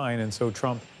resign, and so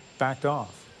Trump backed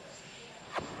off.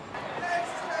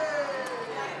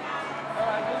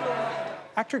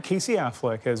 Actor Casey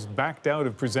Affleck has backed out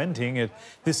of presenting at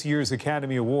this year's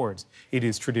Academy Awards. It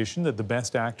is tradition that the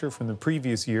best actor from the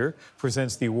previous year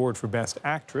presents the award for Best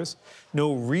Actress.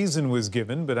 No reason was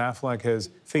given, but Affleck has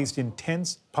faced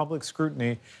intense public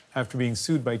scrutiny after being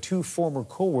sued by two former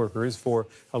co-workers for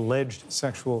alleged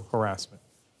sexual harassment.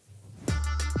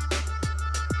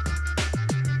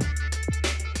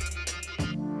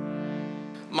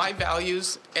 My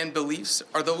values and beliefs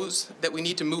are those that we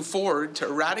need to move forward to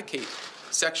eradicate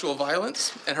sexual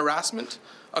violence and harassment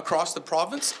across the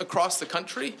province, across the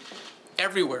country,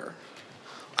 everywhere.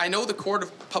 I know the court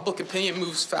of public opinion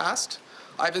moves fast.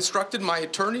 I've instructed my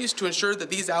attorneys to ensure that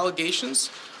these allegations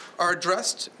are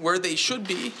addressed where they should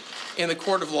be in the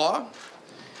court of law.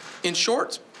 In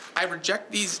short, I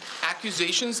reject these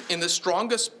accusations in the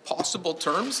strongest possible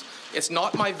terms. It's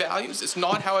not my values, it's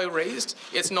not how I raised,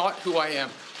 it's not who I am.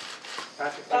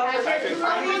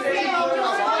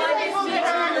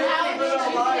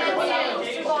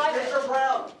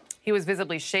 He was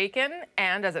visibly shaken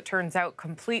and, as it turns out,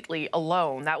 completely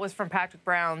alone. That was from Patrick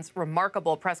Brown's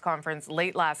remarkable press conference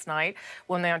late last night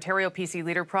when the Ontario PC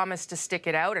leader promised to stick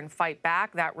it out and fight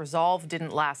back. That resolve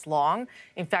didn't last long.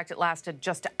 In fact, it lasted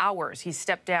just hours. He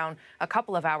stepped down a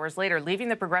couple of hours later, leaving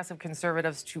the Progressive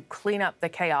Conservatives to clean up the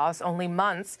chaos only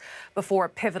months before a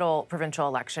pivotal provincial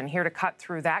election. Here to cut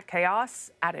through that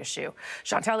chaos at issue.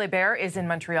 Chantal Hehr is in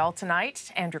Montreal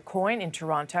tonight, Andrew Coyne in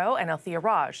Toronto, and Althea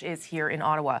Raj is here in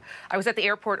Ottawa. I was at the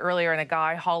airport earlier and a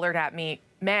guy hollered at me,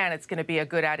 man, it's going to be a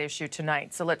good ad issue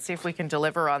tonight. So let's see if we can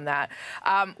deliver on that.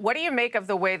 What do you make of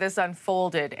the way this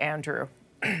unfolded, Andrew?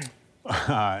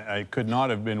 It could not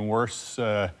have been worse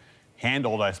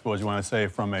handled, I suppose you want to say,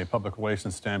 from a public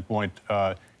relations standpoint.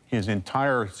 His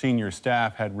entire senior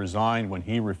staff had resigned when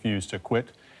he refused to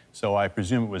quit. So I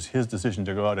presume it was his decision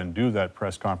to go out and do that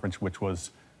press conference, which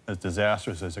was as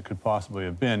disastrous as it could possibly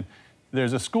have been.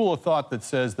 There's a school of thought that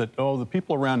says that, oh, the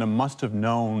people around him must have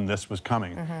known this was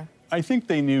coming. Mm-hmm. I think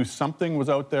they knew something was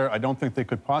out there. I don't think they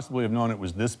could possibly have known it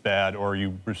was this bad, or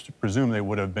you presume they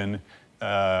would have been,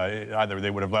 either they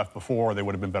would have left before or they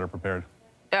would have been better prepared.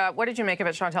 What did you make of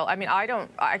it, Chantal? I mean,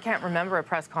 I can't remember a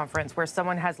press conference where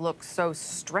someone has looked so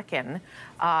stricken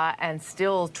and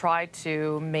still tried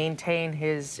to maintain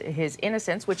his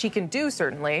innocence, which he can do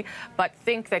certainly, but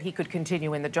think that he could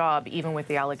continue in the job even with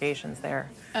the allegations there.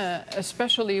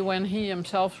 Especially when he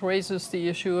himself raises the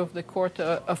issue of the court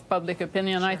of public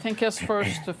opinion. Sure. I think his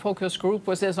first focus group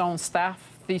was his own staff.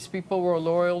 These people were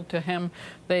loyal to him.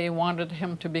 They wanted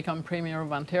him to become Premier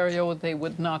of Ontario. They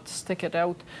would not stick it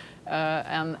out.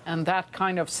 And that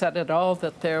kind of said it all,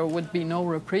 that there would be no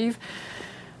reprieve.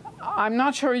 I'm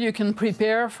not sure you can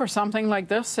prepare for something like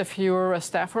this if you're a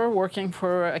staffer working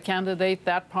for a candidate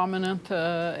that prominent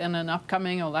in an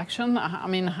upcoming election. I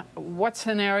mean, what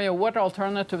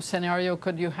alternative scenario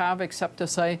could you have except to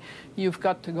say you've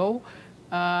got to go?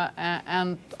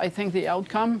 And I think the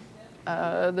outcome,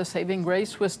 the saving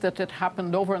grace, was that it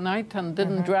happened overnight and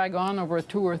didn't drag on over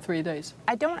 2 or 3 days.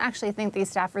 I don't actually think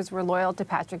these staffers were loyal to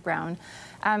Patrick Brown.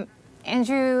 Ali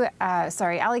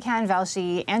Khan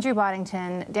Velshi, Andrew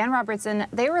Boddington, Dan Robertson,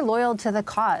 they were loyal to the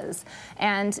cause.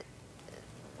 And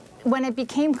when it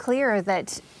became clear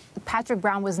that Patrick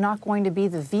Brown was not going to be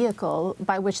the vehicle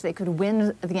by which they could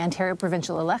win the Ontario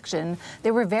provincial election,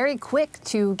 they were very quick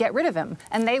to get rid of him.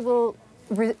 And they will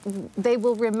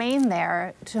remain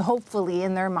there to hopefully,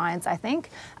 in their minds, I think,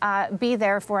 be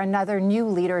there for another new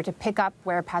leader to pick up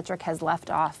where Patrick has left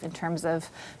off in terms of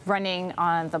running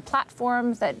on the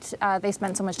platform that they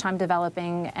spent so much time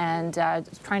developing and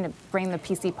trying to bring the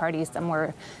PC party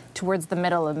somewhere towards the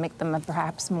middle and make them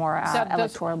perhaps more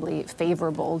electorally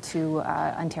favorable to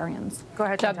Ontarians. Go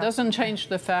ahead, That doesn't change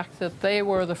the fact that they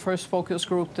were the first focus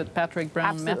group that Patrick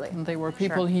Brown met, and they were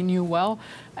people he knew well,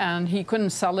 and he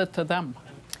couldn't sell it to them.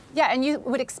 Yeah, and you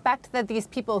would expect that these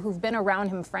people who've been around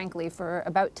him, frankly, for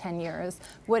about 10 years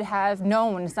would have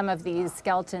known some of these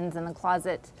skeletons in the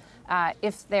closet.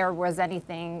 If there was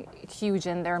anything huge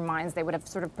in their minds, they would have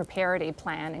sort of prepared a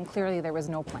plan, and clearly there was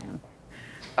no plan.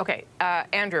 Okay,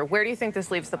 Andrew, where do you think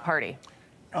this leaves the party?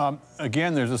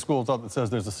 Again, there's a school of thought that says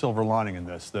there's a silver lining in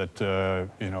this, that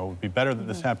you know, it would be better that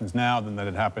this happens now than that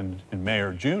it happened in May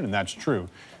or June, and that's true.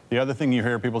 The other thing you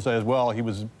hear people say is, well, he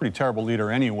was a pretty terrible leader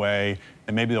anyway,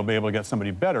 and maybe they'll be able to get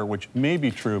somebody better, which may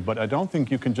be true, but I don't think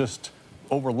you can just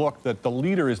overlook that the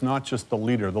leader is not just the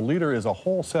leader. The leader is a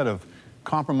whole set of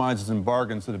compromises and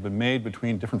bargains that have been made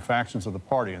between different factions of the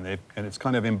party, and it's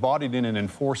kind of embodied in and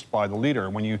enforced by the leader.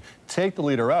 When you take the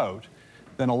leader out,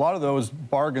 then a lot of those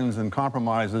bargains and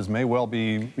compromises may well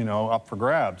be, you know, up for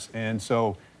grabs. And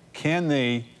so can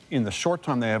they, in the short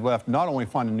time they have left, not only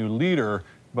find a new leader,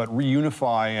 but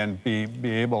reunify and be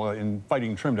able, in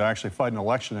fighting trim, to actually fight an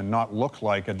election and not look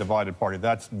like a divided party?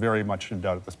 That's very much in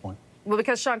doubt at this point. Well,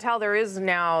 because Chantal, there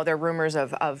are rumors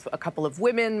of a couple of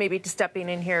women maybe stepping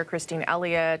in here, Christine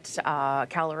Elliott,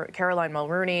 Caroline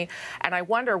Mulroney, and I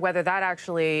wonder whether that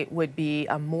actually would be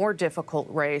a more difficult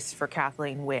race for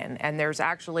Kathleen Wynne. And there's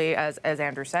actually, as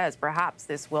Andrew says, perhaps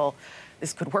this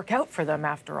could work out for them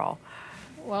after all.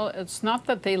 Well, it's not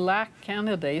that they lack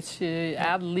candidates. You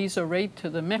add Lisa Raitt to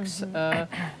the mix,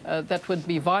 that would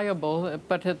be viable,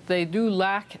 but they do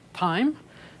lack time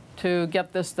to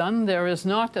get this done. There is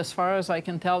not, as far as I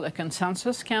can tell, a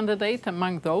consensus candidate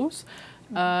among those.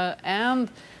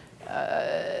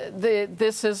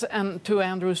 This is, and to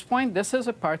Andrew's point, this is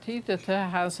a party that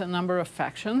has a number of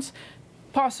factions.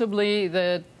 Possibly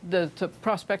the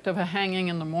prospect of a hanging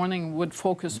in the morning would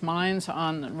focus minds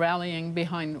on rallying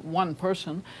behind one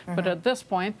person. But at this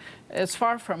point, it's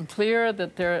far from clear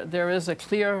that there is a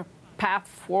clear path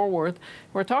forward.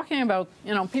 We're talking about,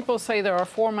 you know, people say there are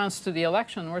 4 months to the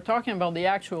election. We're talking about the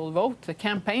actual vote. The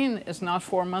campaign is not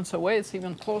 4 months away. It's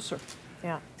even closer.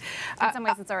 Yeah. In some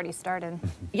ways, it's already started.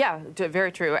 Yeah,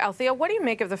 very true. Althea, what do you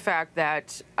make of the fact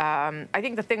that I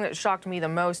think the thing that shocked me the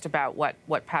most about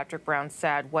what Patrick Brown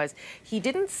said was he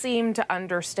didn't seem to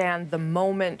understand the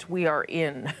moment we are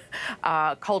in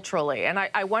culturally. And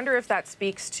I wonder if that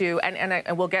speaks to,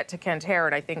 and we'll get to Kent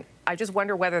Hehr, and I just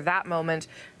wonder whether that moment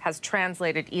has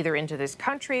translated either into this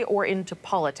country or into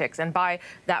politics. And by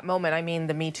that moment, I mean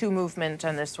the Me Too movement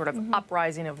and this sort of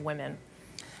uprising of women.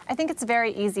 I think it's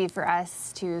very easy for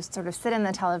us to sort of sit in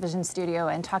the television studio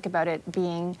and talk about it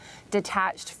being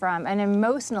detached from an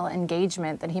emotional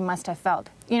engagement that he must have felt.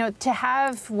 You know, to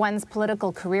have one's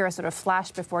political career sort of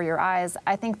flash before your eyes,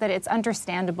 I think that it's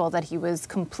understandable that he was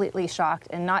completely shocked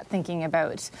and not thinking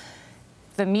about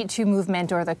the Me Too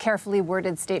movement or the carefully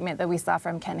worded statement that we saw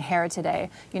from Kent Hehr today.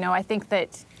 You know, I think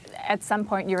that at some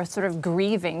point you're sort of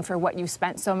grieving for what you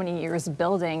spent so many years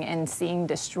building and seeing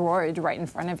destroyed right in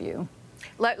front of you.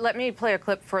 Let me play a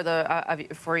clip for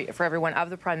everyone of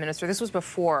the Prime Minister. This was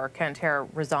before Kent Hehr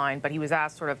resigned, but he was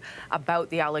asked sort of about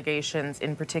the allegations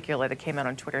in particular that came out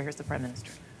on Twitter. Here's the Prime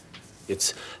Minister.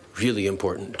 It's really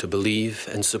important to believe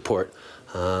and support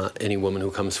any woman who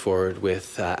comes forward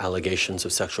with allegations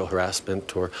of sexual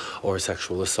harassment or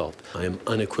sexual assault. I am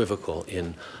unequivocal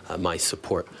in my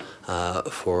support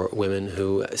for women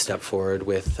who step forward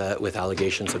with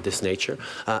allegations of this nature,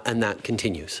 and that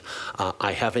continues.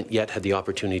 I haven't yet had the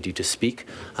opportunity to speak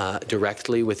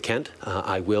directly with Kent.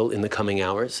 I will in the coming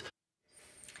hours.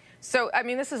 So, I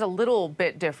mean, this is a little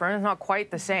bit different. It's not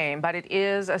quite the same, but it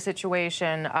is a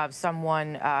situation of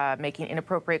someone making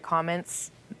inappropriate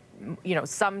comments, you know,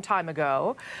 some time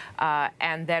ago,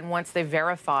 and then once they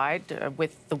verified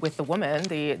with the woman,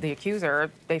 the accuser,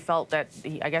 they felt that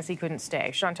I guess he couldn't stay.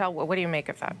 Chantal, what do you make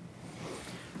of that?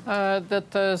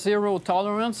 That zero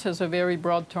tolerance is a very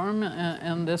broad term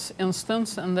in this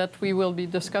instance, and that we will be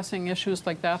discussing issues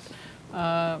like that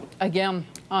again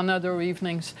on other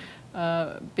evenings,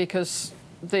 because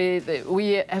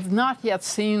we have not yet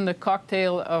seen the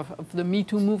cocktail of the Me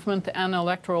Too movement and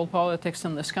electoral politics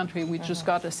in this country. We just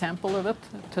got a sample of it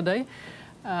today.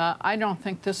 I don't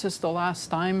think this is the last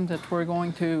time that we're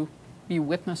going to be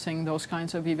witnessing those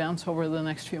kinds of events over the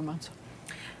next few months.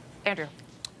 Andrew.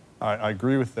 I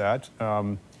agree with that.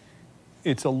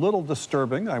 It's a little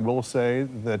disturbing, I will say,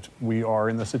 that we are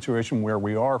in the situation where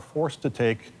we are forced to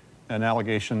take an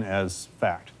allegation as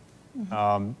fact.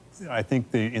 I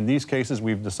think in these cases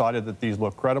we've decided that these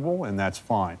look credible, and that's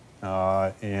fine.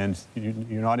 and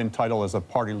you're not entitled as a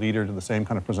party leader to the same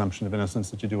kind of presumption of innocence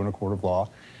that you do in a court of law.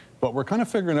 But we're kind of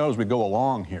figuring out as we go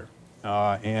along here.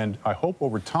 And I hope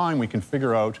over time we can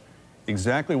figure out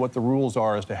exactly what the rules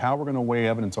are as to how we're going to weigh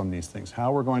evidence on these things,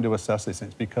 how we're going to assess these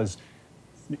things, because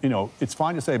you know, it's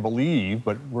fine to say believe,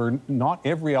 but not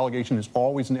every allegation is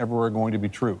always and everywhere going to be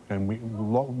true. And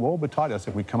woe betide us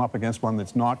if we come up against one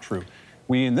that's not true.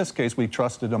 In this case, we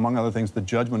trusted, among other things, the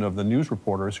judgment of the news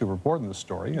reporters who reported the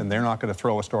story, and they're not going to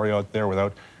throw a story out there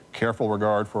without careful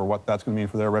regard for what that's going to mean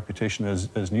for their reputation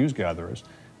as news gatherers.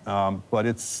 But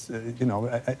it's, you know,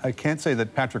 I can't say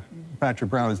that Patrick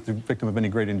Brown is the victim of any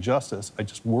great injustice. I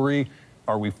just worry,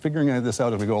 are we figuring this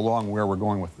out as we go along where we're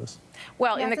going with this?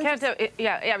 Well, in the case of,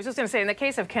 I was just going to say, in the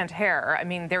case of Hehr, I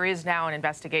mean, there is now an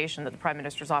investigation that the Prime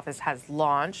Minister's office has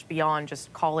launched beyond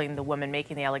just calling the woman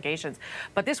making the allegations.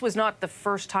 But this was not the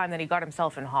first time that he got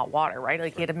himself in hot water, right?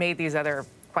 Like, he had made these other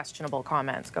questionable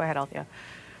comments. Go ahead, Althea.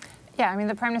 Yeah, I mean,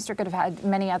 the Prime Minister could have had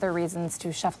many other reasons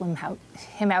to shuffle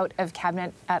him out of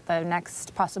cabinet at the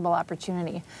next possible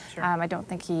opportunity. Sure. I don't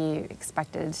think he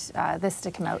expected this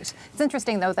to come out. It's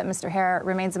interesting, though, that Mr. Hehr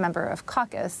remains a member of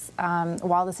caucus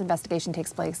while this investigation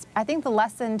takes place. I think the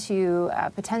lesson to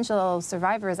potential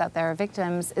survivors out there,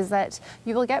 victims, is that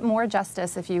you will get more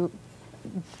justice if you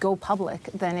go public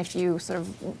than if you sort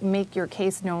of make your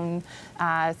case known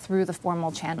through the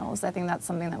formal channels. I think that's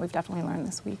something that we've definitely learned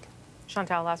this week.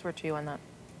 Chantal, last word to you on that.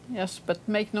 Yes, but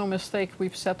make no mistake,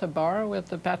 we've set a bar with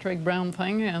the Patrick Brown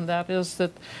thing, and that is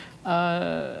that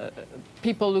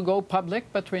people who go public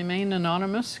but remain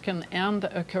anonymous can end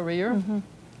a career,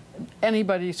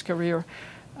 anybody's career,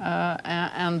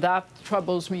 and that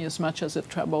troubles me as much as it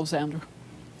troubles Andrew.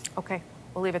 Okay,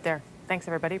 we'll leave it there. Thanks,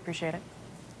 everybody. Appreciate it.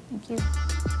 Thank you.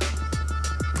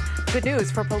 Good news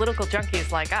for political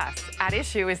junkies like us. At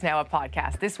Issue is now a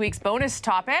podcast. This week's bonus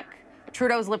topic: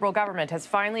 Trudeau's Liberal government has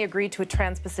finally agreed to a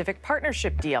Trans-Pacific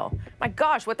Partnership deal. My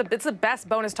gosh, it's the best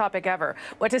bonus topic ever.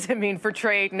 What does it mean for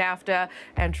trade, NAFTA,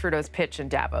 and Trudeau's pitch in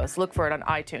Davos? Look for it on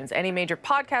iTunes, any major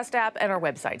podcast app, and our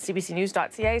website,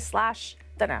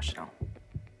 cbcnews.ca/The National.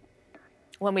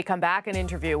 When we come back, an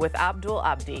interview with Abdul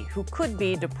Abdi, who could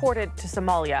be deported to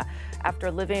Somalia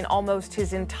after living almost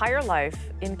his entire life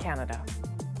in Canada.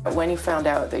 When you found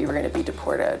out that you were going to be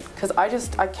deported, because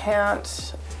I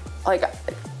can't, like,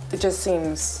 it just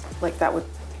seems like that would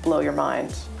blow your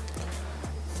mind.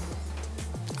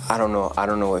 I don't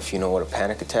know if you know what a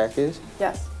panic attack is.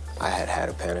 Yes. I had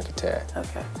a panic attack.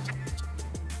 Okay.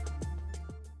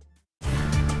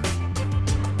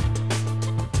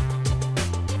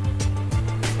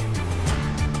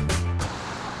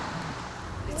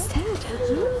 It's dead.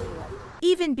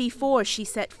 Even before she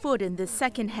set foot in this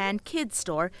second-hand kids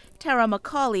store, Tara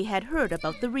McCauley had heard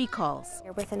about the recalls.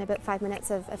 Within about 5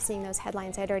 minutes of seeing those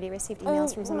headlines, I'd already received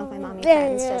emails from some of my mommy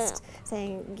friends just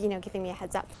saying, you know, giving me a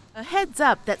heads up. A heads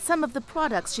up that some of the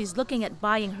products she's looking at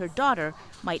buying her daughter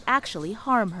might actually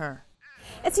harm her.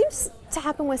 It seems to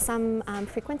happen with some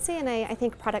frequency, and I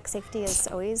think product safety is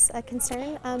always a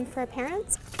concern for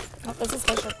parents. Oh, this is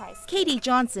Fisher Price. Katie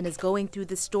Johnson is going through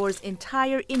the store's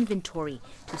entire inventory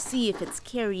to see if it's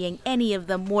carrying any of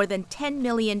the more than 10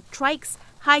 million trikes,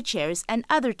 high chairs, and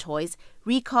other toys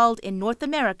recalled in North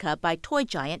America by toy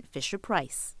giant Fisher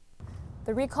Price.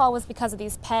 The recall was because of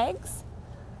these pegs.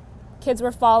 Kids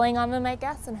were falling on them, I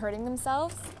guess, and hurting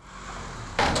themselves.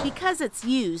 Because it's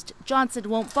used, Johnson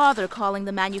won't bother calling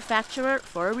the manufacturer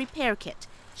for a repair kit.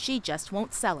 She just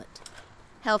won't sell it.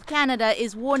 Health Canada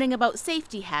is warning about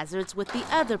safety hazards with the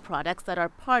other products that are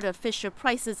part of Fisher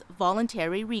Price's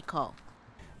voluntary recall.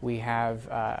 We have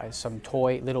some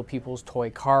little people's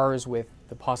toy cars with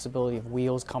the possibility of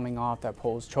wheels coming off that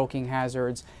pose choking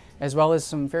hazards, as well as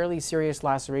some fairly serious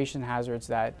laceration hazards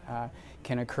that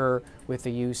can occur with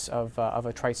the use of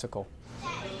a tricycle.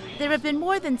 There have been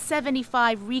more than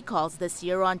 75 recalls this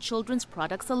year on children's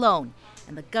products alone,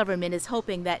 and the government is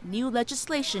hoping that new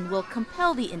legislation will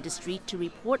compel the industry to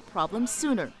report problems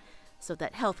sooner, so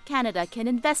that Health Canada can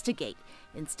investigate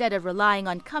instead of relying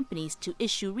on companies to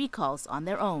issue recalls on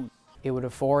their own. It would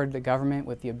afford the government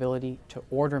with the ability to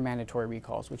order mandatory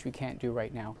recalls, which we can't do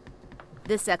right now.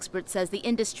 This expert says the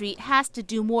industry has to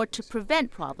do more to prevent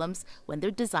problems when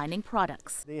they're designing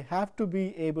products. They have to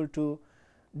be able to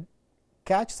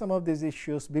catch some of these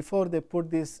issues before they put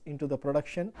this into the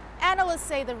production. Analysts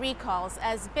say the recalls,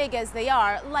 as big as they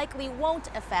are, likely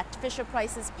won't affect Fisher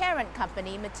Price's parent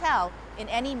company, Mattel, in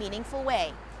any meaningful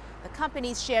way. The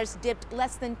company's shares dipped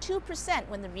less than 2%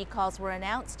 when the recalls were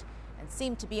announced and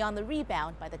seemed to be on the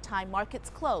rebound by the time markets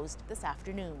closed this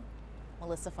afternoon.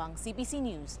 Melissa Fung, CBC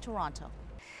News, Toronto.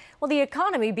 Well, the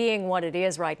economy being what it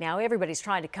is right now, everybody's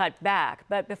trying to cut back.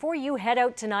 But before you head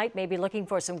out tonight, maybe looking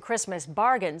for some Christmas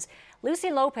bargains,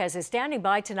 Lucy Lopez is standing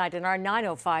by tonight in our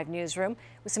 9:05 newsroom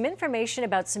with some information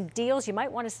about some deals you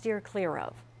might want to steer clear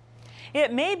of.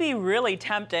 It may be really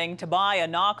tempting to buy a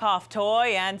knockoff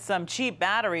toy and some cheap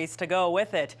batteries to go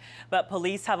with it. But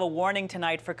police have a warning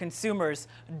tonight for consumers.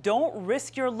 Don't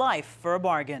risk your life for a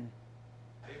bargain.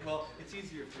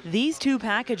 These two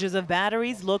packages of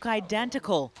batteries look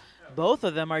identical. Both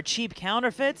of them are cheap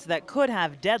counterfeits that could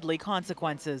have deadly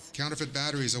consequences. Counterfeit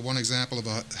batteries are one example of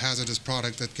a hazardous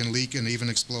product that can leak and even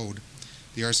explode.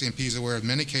 The RCMP is aware of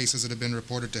many cases that have been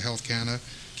reported to Health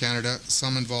Canada,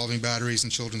 some involving batteries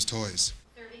and children's toys.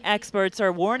 Experts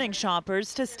are warning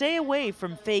shoppers to stay away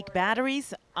from fake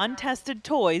batteries, untested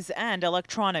toys, and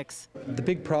electronics. The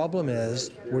big problem is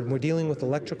when we're dealing with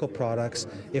electrical products,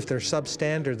 if they're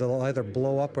substandard, they'll either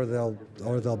blow up or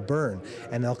they'll burn,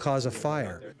 and they'll cause a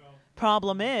fire.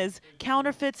 Problem is,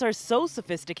 counterfeits are so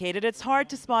sophisticated it's hard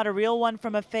to spot a real one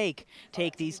from a fake.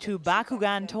 Take these two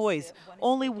Bakugan toys.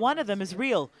 Only one of them is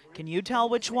real. Can you tell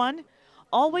which one?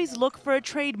 Always look for a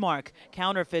trademark.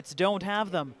 Counterfeits don't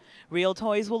have them. Real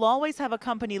toys will always have a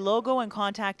company logo and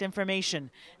contact information.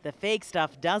 The fake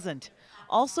stuff doesn't.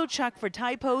 Also check for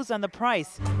typos on the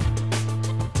price.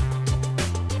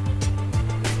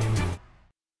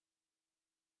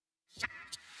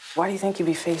 Why do you think you'd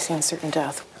be facing certain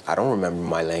death? I don't remember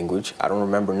my language. I don't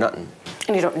remember nothing.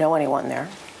 And you don't know anyone there?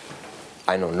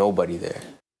 I know nobody there.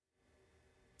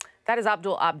 That is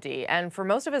Abdul Abdi, and for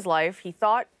most of his life, he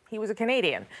thought he was a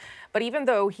Canadian. But even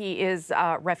though he is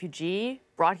a refugee,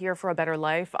 brought here for a better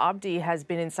life, Abdi has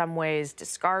been in some ways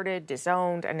discarded,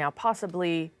 disowned, and now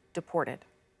possibly deported.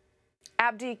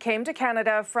 Abdi came to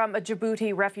Canada from a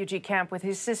Djibouti refugee camp with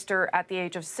his sister at the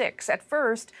age of 6. At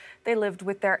first, they lived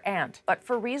with their aunt, but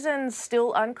for reasons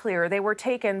still unclear, they were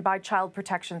taken by Child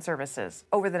Protection Services.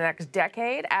 Over the next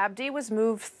decade, Abdi was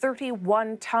moved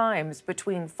 31 times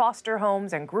between foster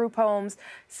homes and group homes,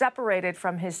 separated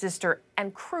from his sister,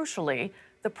 and crucially,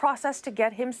 the process to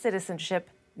get him citizenship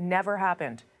never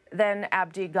happened. Then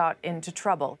Abdi got into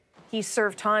trouble. He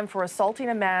served time for assaulting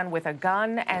a man with a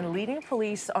gun and leading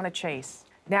police on a chase.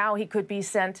 Now he could be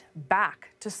sent back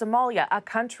to Somalia, a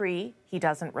country he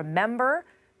doesn't remember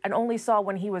and only saw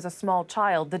when he was a small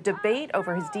child. The debate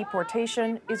over his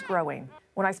deportation is growing.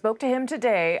 When I spoke to him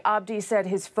today, Abdi said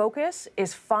his focus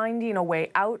is finding a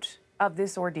way out of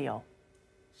this ordeal.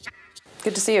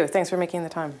 Good to see you. Thanks for making the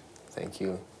time. Thank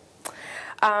you.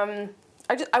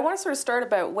 I want to sort of start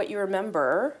about what you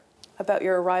remember about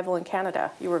your arrival in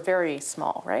Canada. You were very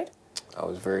small, right? I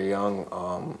was very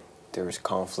young. There was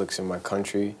conflicts in my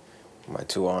country. My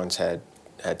two aunts had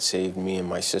saved me and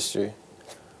my sister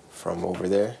from over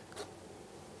there.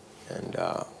 And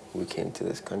we came to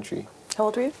this country. How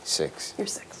old were you? 6. You're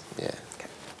 6. Yeah. Okay.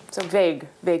 So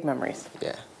vague memories.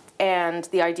 Yeah. And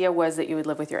the idea was that you would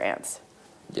live with your aunts.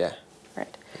 Yeah.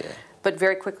 Right. Yeah. But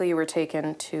very quickly you were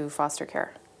taken to foster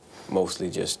care. Mostly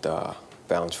just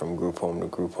bounced from group home to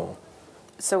group home.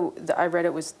 So I read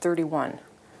it was 31.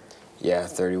 Yeah,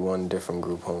 31 different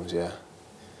group homes, yeah.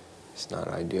 It's not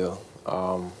ideal.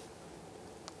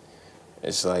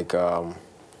 It's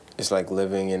like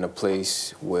living in a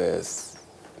place with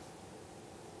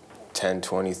 10,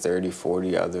 20, 30,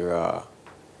 40 other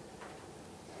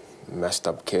messed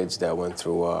up kids that went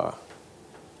through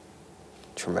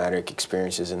traumatic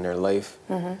experiences in their life.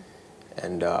 Mm-hmm.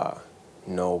 And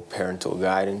no parental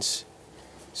guidance.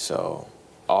 So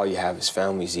all you have is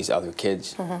families, these other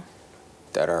kids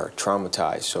that are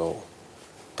traumatized. So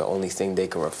the only thing they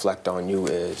can reflect on you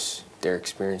is their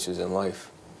experiences in life.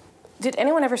 Did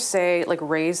anyone ever say, like,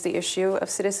 raise the issue of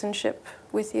citizenship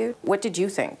with you? What did you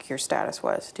think your status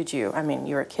was? Did you, I mean,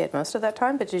 you were a kid most of that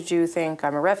time, but did you think,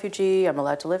 I'm a refugee, I'm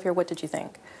allowed to live here? What did you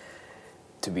think?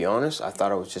 To be honest, I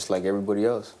thought I was just like everybody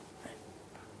else.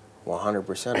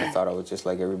 100%, I thought I was just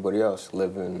like everybody else,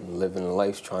 living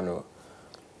life, trying to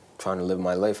live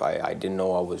my life. I didn't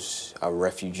know I was a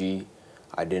refugee.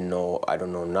 I don't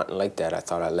know nothing like that. I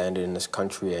thought I landed in this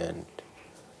country and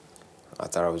I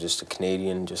thought I was just a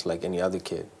Canadian, just like any other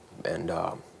kid. And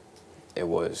it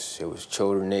was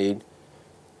Children's Aid,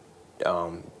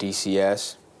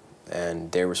 DCS,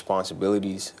 and their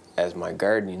responsibilities as my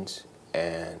guardians,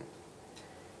 and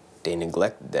they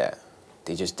neglected that.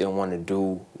 They just didn't want to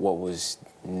do what was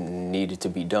needed to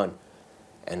be done.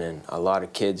 And then a lot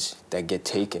of kids that get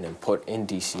taken and put in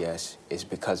DCS is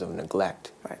because of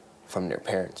neglect from their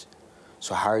parents.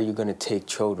 So how are you going to take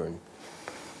children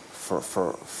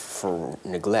for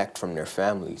neglect from their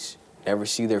families, never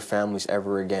see their families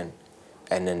ever again,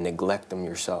 and then neglect them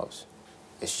yourselves?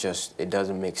 It's just, it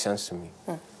doesn't make sense to me.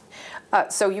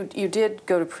 So you did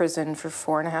go to prison for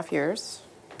 4.5 years?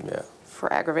 Yeah.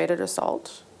 For aggravated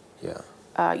assault? Yeah.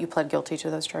 You pled guilty to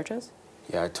those charges?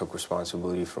 Yeah, I took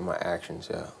responsibility for my actions,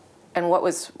 yeah. And what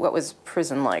was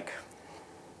prison like?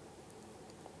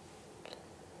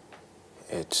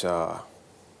 It's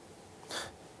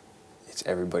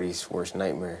everybody's worst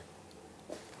nightmare.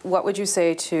 What would you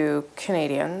say to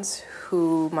Canadians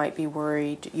who might be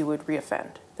worried you would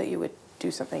reoffend, that you would do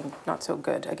something not so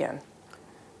good again?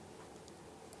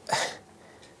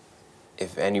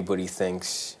 If anybody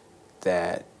thinks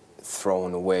that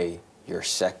throwing away your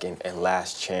second and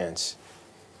last chance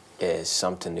is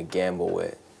something to gamble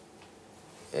with,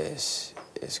 is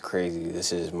crazy.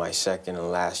 This is my second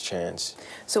and last chance.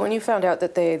 So when you found out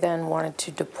that they then wanted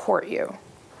to deport you,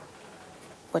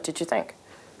 what did you think?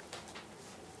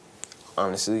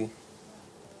 Honestly,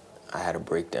 I had a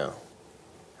breakdown.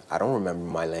 I don't remember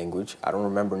my language. I don't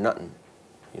remember nothing,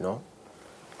 you know?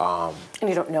 And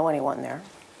you don't know anyone there?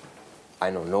 I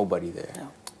know nobody there.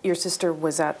 No. Your sister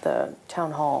was at the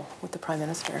town hall with the Prime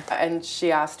Minister, and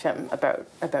she asked him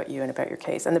about you and about your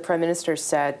case. And the Prime Minister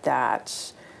said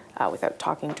that, without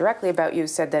talking directly about you,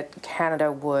 said that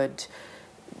Canada would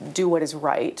do what is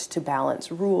right to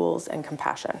balance rules and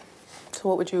compassion. So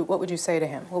what would you say to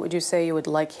him? What would you say you would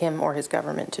like him or his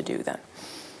government to do then?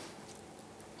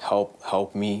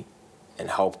 Help me, and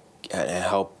help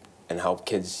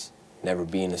kids never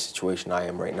be in the situation I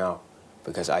am right now.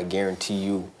 Because I guarantee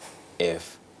you,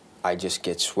 if I just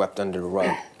get swept under the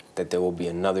rug, that there will be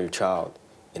another child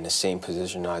in the same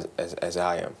position as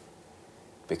I am.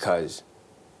 Because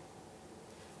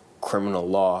criminal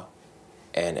law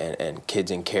and kids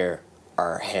in care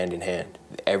are hand in hand.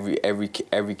 Every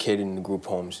kid in the group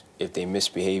homes, if they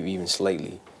misbehave even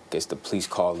slightly, gets the police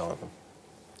called on them.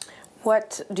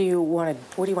 What do you want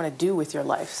to do with your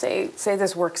life? Say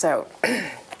this works out.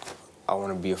 I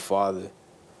want to be a father.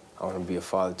 I want to be a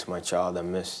father to my child I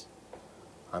missed.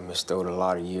 I missed out a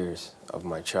lot of years of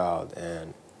my child,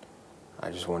 and I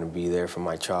just want to be there for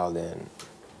my child and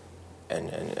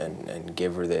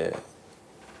give her the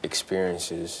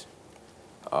experiences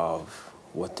of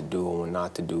what to do and what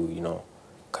not to do, you know,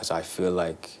 because I feel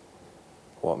like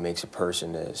what makes a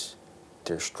person is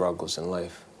their struggles in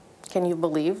life. Can you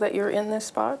believe that you're in this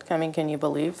spot? I mean, can you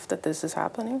believe that this is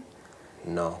happening?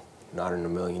 No, not in a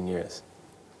million years.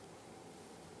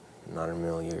 Not in a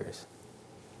million years.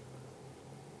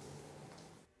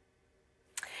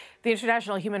 The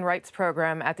International Human Rights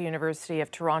Program at the University of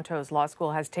Toronto's Law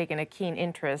School has taken a keen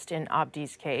interest in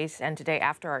Abdi's case, and today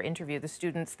after our interview, the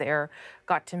students there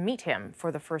got to meet him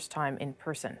for the first time in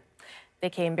person.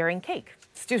 They came bearing cake.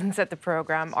 Students at the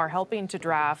program are helping to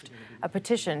draft a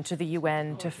petition to the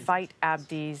UN to fight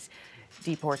Abdi's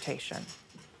deportation.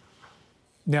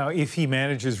 Now, if he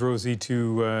manages, Rosie,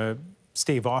 to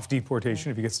stave off deportation,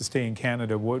 if he gets to stay in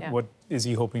Canada, what is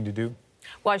he hoping to do?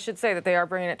 Well, I should say that they are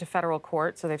bringing it to federal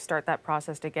court, so they've started that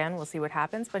process again. We'll see what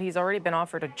happens. But he's already been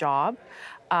offered a job,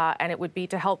 and it would be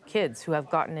to help kids who have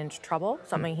gotten into trouble,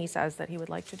 something he says that he would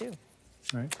like to do.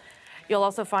 Right. You'll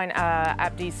also find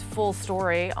Abdi's full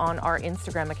story on our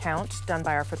Instagram account, done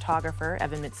by our photographer,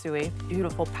 Evan Mitsui.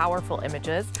 Beautiful, powerful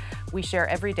images we share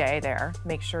every day there.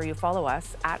 Make sure you follow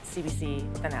us at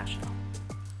CBC The National.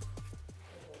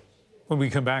 When we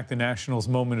come back, the National's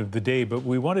moment of the day, but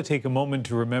we want to take a moment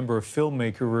to remember a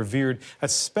filmmaker revered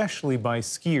especially by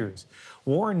skiers.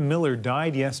 Warren Miller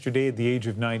died yesterday at the age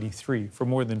of 93. For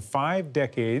more than 5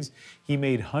 decades, he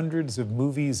made hundreds of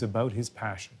movies about his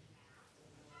passion.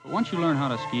 But once you learn how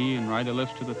to ski and ride the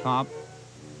lifts to the top,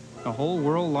 the whole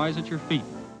world lies at your feet.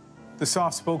 The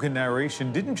soft-spoken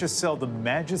narration didn't just sell the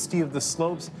majesty of the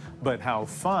slopes, but how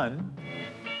fun...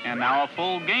 And now a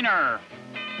full gainer.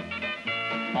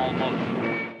 Almost.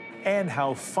 And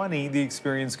how funny the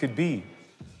experience could be.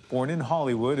 Born in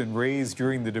Hollywood and raised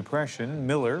during the Depression,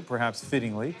 Miller, perhaps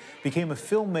fittingly, became a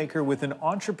filmmaker with an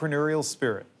entrepreneurial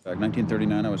spirit. Back in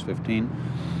 1939, I was 15,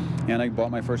 and I bought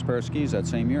my first pair of skis that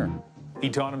same year. He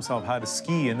taught himself how to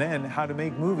ski and then how to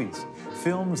make movies.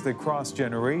 Films that cross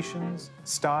generations,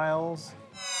 styles,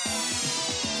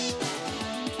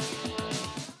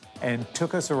 and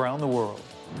took us around the world.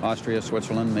 Austria,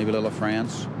 Switzerland, maybe a little of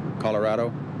France,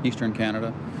 Colorado, Eastern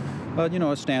Canada. You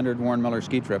know, a standard Warren Miller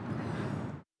ski trip.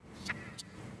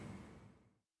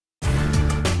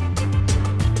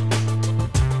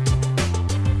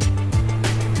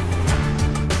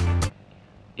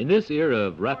 In this era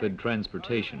of rapid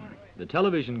transportation, the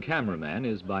television cameraman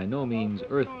is by no means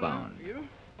earthbound.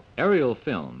 Aerial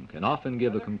film can often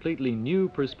give a completely new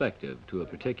perspective to a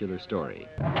particular story.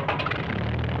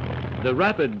 The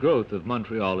rapid growth of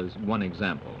Montreal is one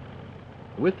example.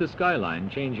 With the skyline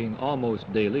changing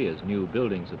almost daily as new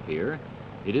buildings appear,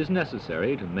 it is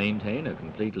necessary to maintain a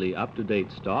completely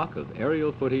up-to-date stock of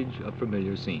aerial footage of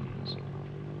familiar scenes.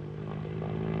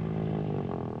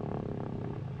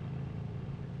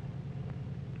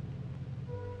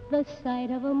 The site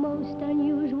of a most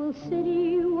unusual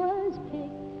city was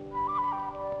picked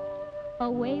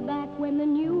way back when the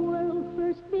New World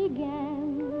first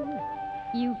began.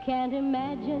 You can't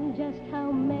imagine just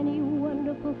how many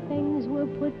wonderful things were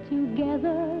put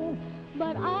together,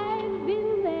 but I've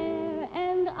been there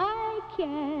and I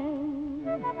can.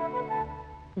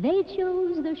 They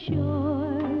chose the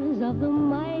shores of the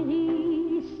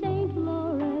mighty St.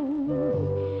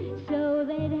 Lawrence so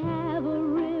they'd have a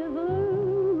river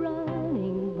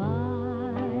running by.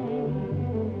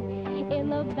 In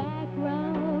the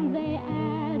background they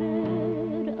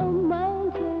added a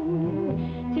mountain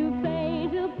to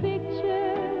paint a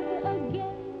picture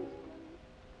against.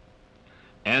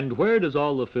 And where does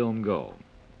all the film go?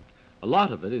 A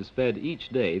lot of it is fed each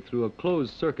day through a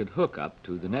closed-circuit hookup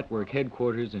to the network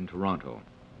headquarters in Toronto.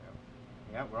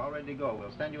 Yeah, we're all ready to go.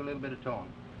 We'll send you a little bit of tone.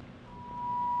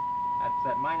 That's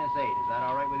at -8. Is that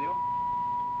all right with you?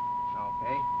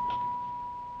 Okay.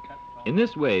 In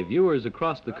this way, viewers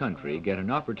across the country get an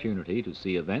opportunity to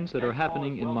see events that are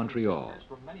happening in Montreal.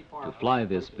 To fly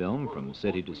this film from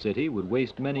city to city would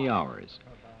waste many hours.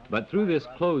 But through this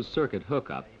closed-circuit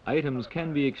hookup, items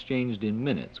can be exchanged in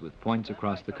minutes with points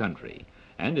across the country,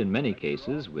 and in many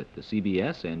cases with the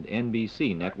CBS and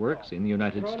NBC networks in the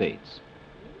United States.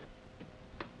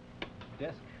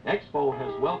 Expo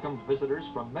has welcomed visitors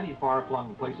from many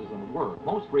far-flung places in the world,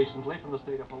 most recently from the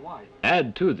state of Hawaii.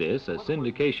 Add to this a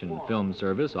syndication film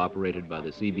service operated by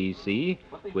the CBC,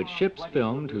 which ships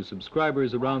film to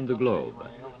subscribers around the globe.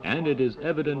 And it is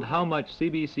evident how much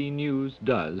CBC News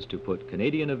does to put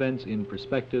Canadian events in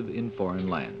perspective in foreign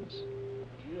lands.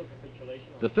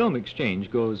 The film exchange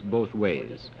goes both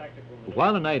ways.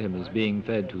 While an item is being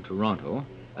fed to Toronto,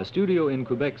 a studio in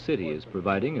Quebec City is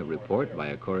providing a report by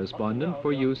a correspondent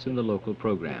for use in the local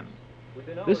program.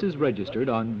 This is registered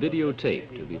on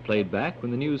videotape to be played back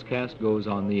when the newscast goes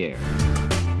on the air.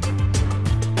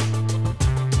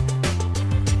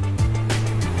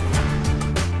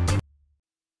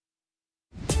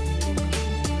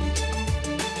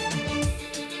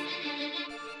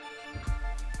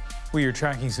 We are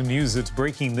tracking some news that's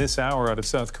breaking this hour out of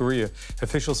South Korea.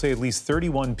 Officials say at least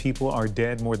 31 people are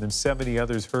dead, more than 70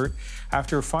 others hurt,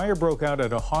 after a fire broke out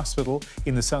at a hospital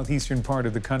in the southeastern part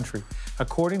of the country.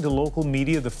 According to local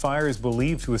media, the fire is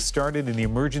believed to have started in the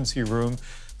emergency room,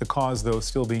 the cause, though,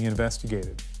 still being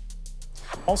investigated.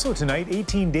 Also tonight,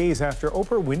 18 days after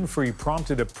Oprah Winfrey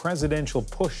prompted a presidential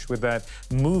push with that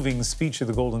moving speech at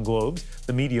the Golden Globes,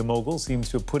 the media mogul seems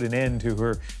to have put an end to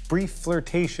her brief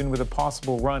flirtation with a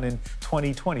possible run in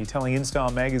 2020, telling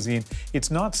InStyle magazine,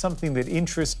 "It's not something that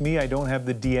interests me. I don't have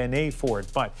the DNA for it."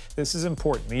 But this is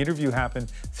important. The interview happened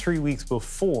 3 weeks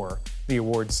before the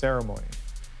awards ceremony.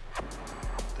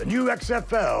 The new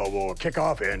XFL will kick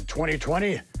off in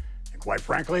 2020, and quite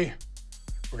frankly,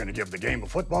 we're going to give the game of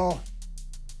football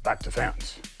back to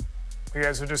fans. He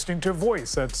has a distinctive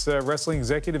voice. That's wrestling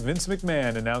executive Vince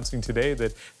McMahon announcing today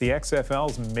that the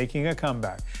XFL is making a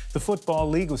comeback. The Football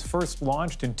League was first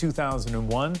launched in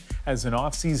 2001 as an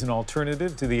off-season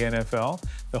alternative to the NFL.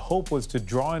 The hope was to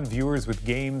draw in viewers with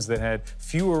games that had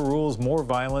fewer rules, more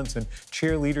violence, and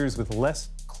cheerleaders with less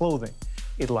clothing.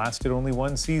 It lasted only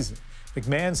one season.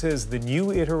 McMahon says the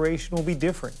new iteration will be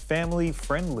different,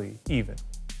 family-friendly even.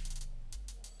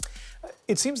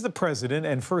 It seems the president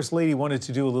and first lady wanted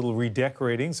to do a little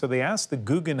redecorating, so they asked the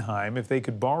Guggenheim if they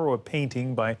could borrow a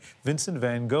painting by Vincent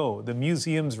van Gogh. The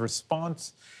museum's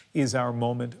response is our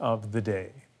moment of the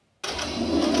day.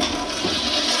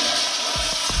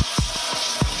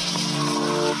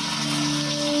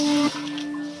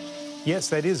 Yes,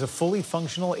 that is a fully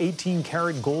functional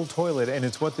 18-karat gold toilet, and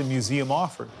it's what the museum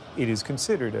offered. It is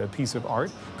considered a piece of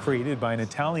art created by an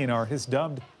Italian artist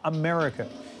dubbed America.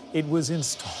 It was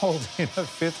installed in a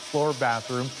fifth-floor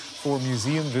bathroom for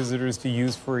museum visitors to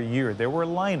use for a year. There were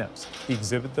lineups. The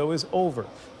exhibit, though, is over.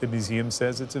 The museum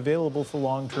says it's available for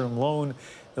long-term loan.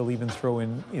 They'll even throw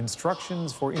in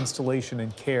instructions for installation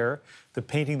and care. The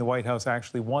painting the White House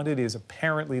actually wanted is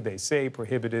apparently, they say,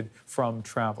 prohibited from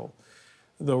travel.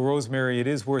 Though, Rosemary, it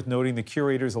is worth noting the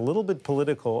curator's a little bit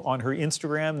political. On her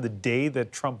Instagram, the day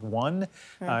that Trump won,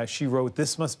 she wrote,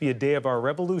 "This must be a day of our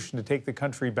revolution to take the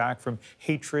country back from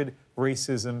hatred,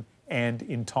 racism, and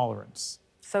intolerance."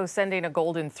 So sending a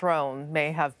golden throne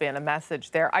may have been a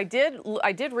message there. I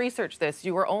did research this.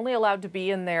 You were only allowed to be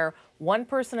in there one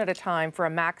person at a time for a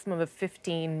maximum of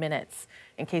 15 minutes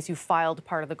in case you filed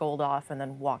part of the gold off and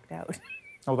then walked out.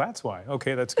 Oh, that's why.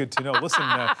 Okay, that's good to know. Listen,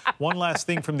 one last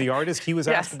thing from the artist. He was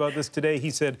asked about this today. He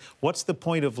said, what's the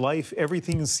point of life?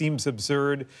 Everything seems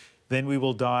absurd. Then we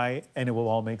will die, and it will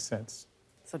all make sense.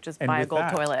 So just buy a gold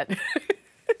toilet.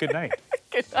 Good night.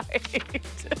 Good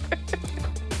night.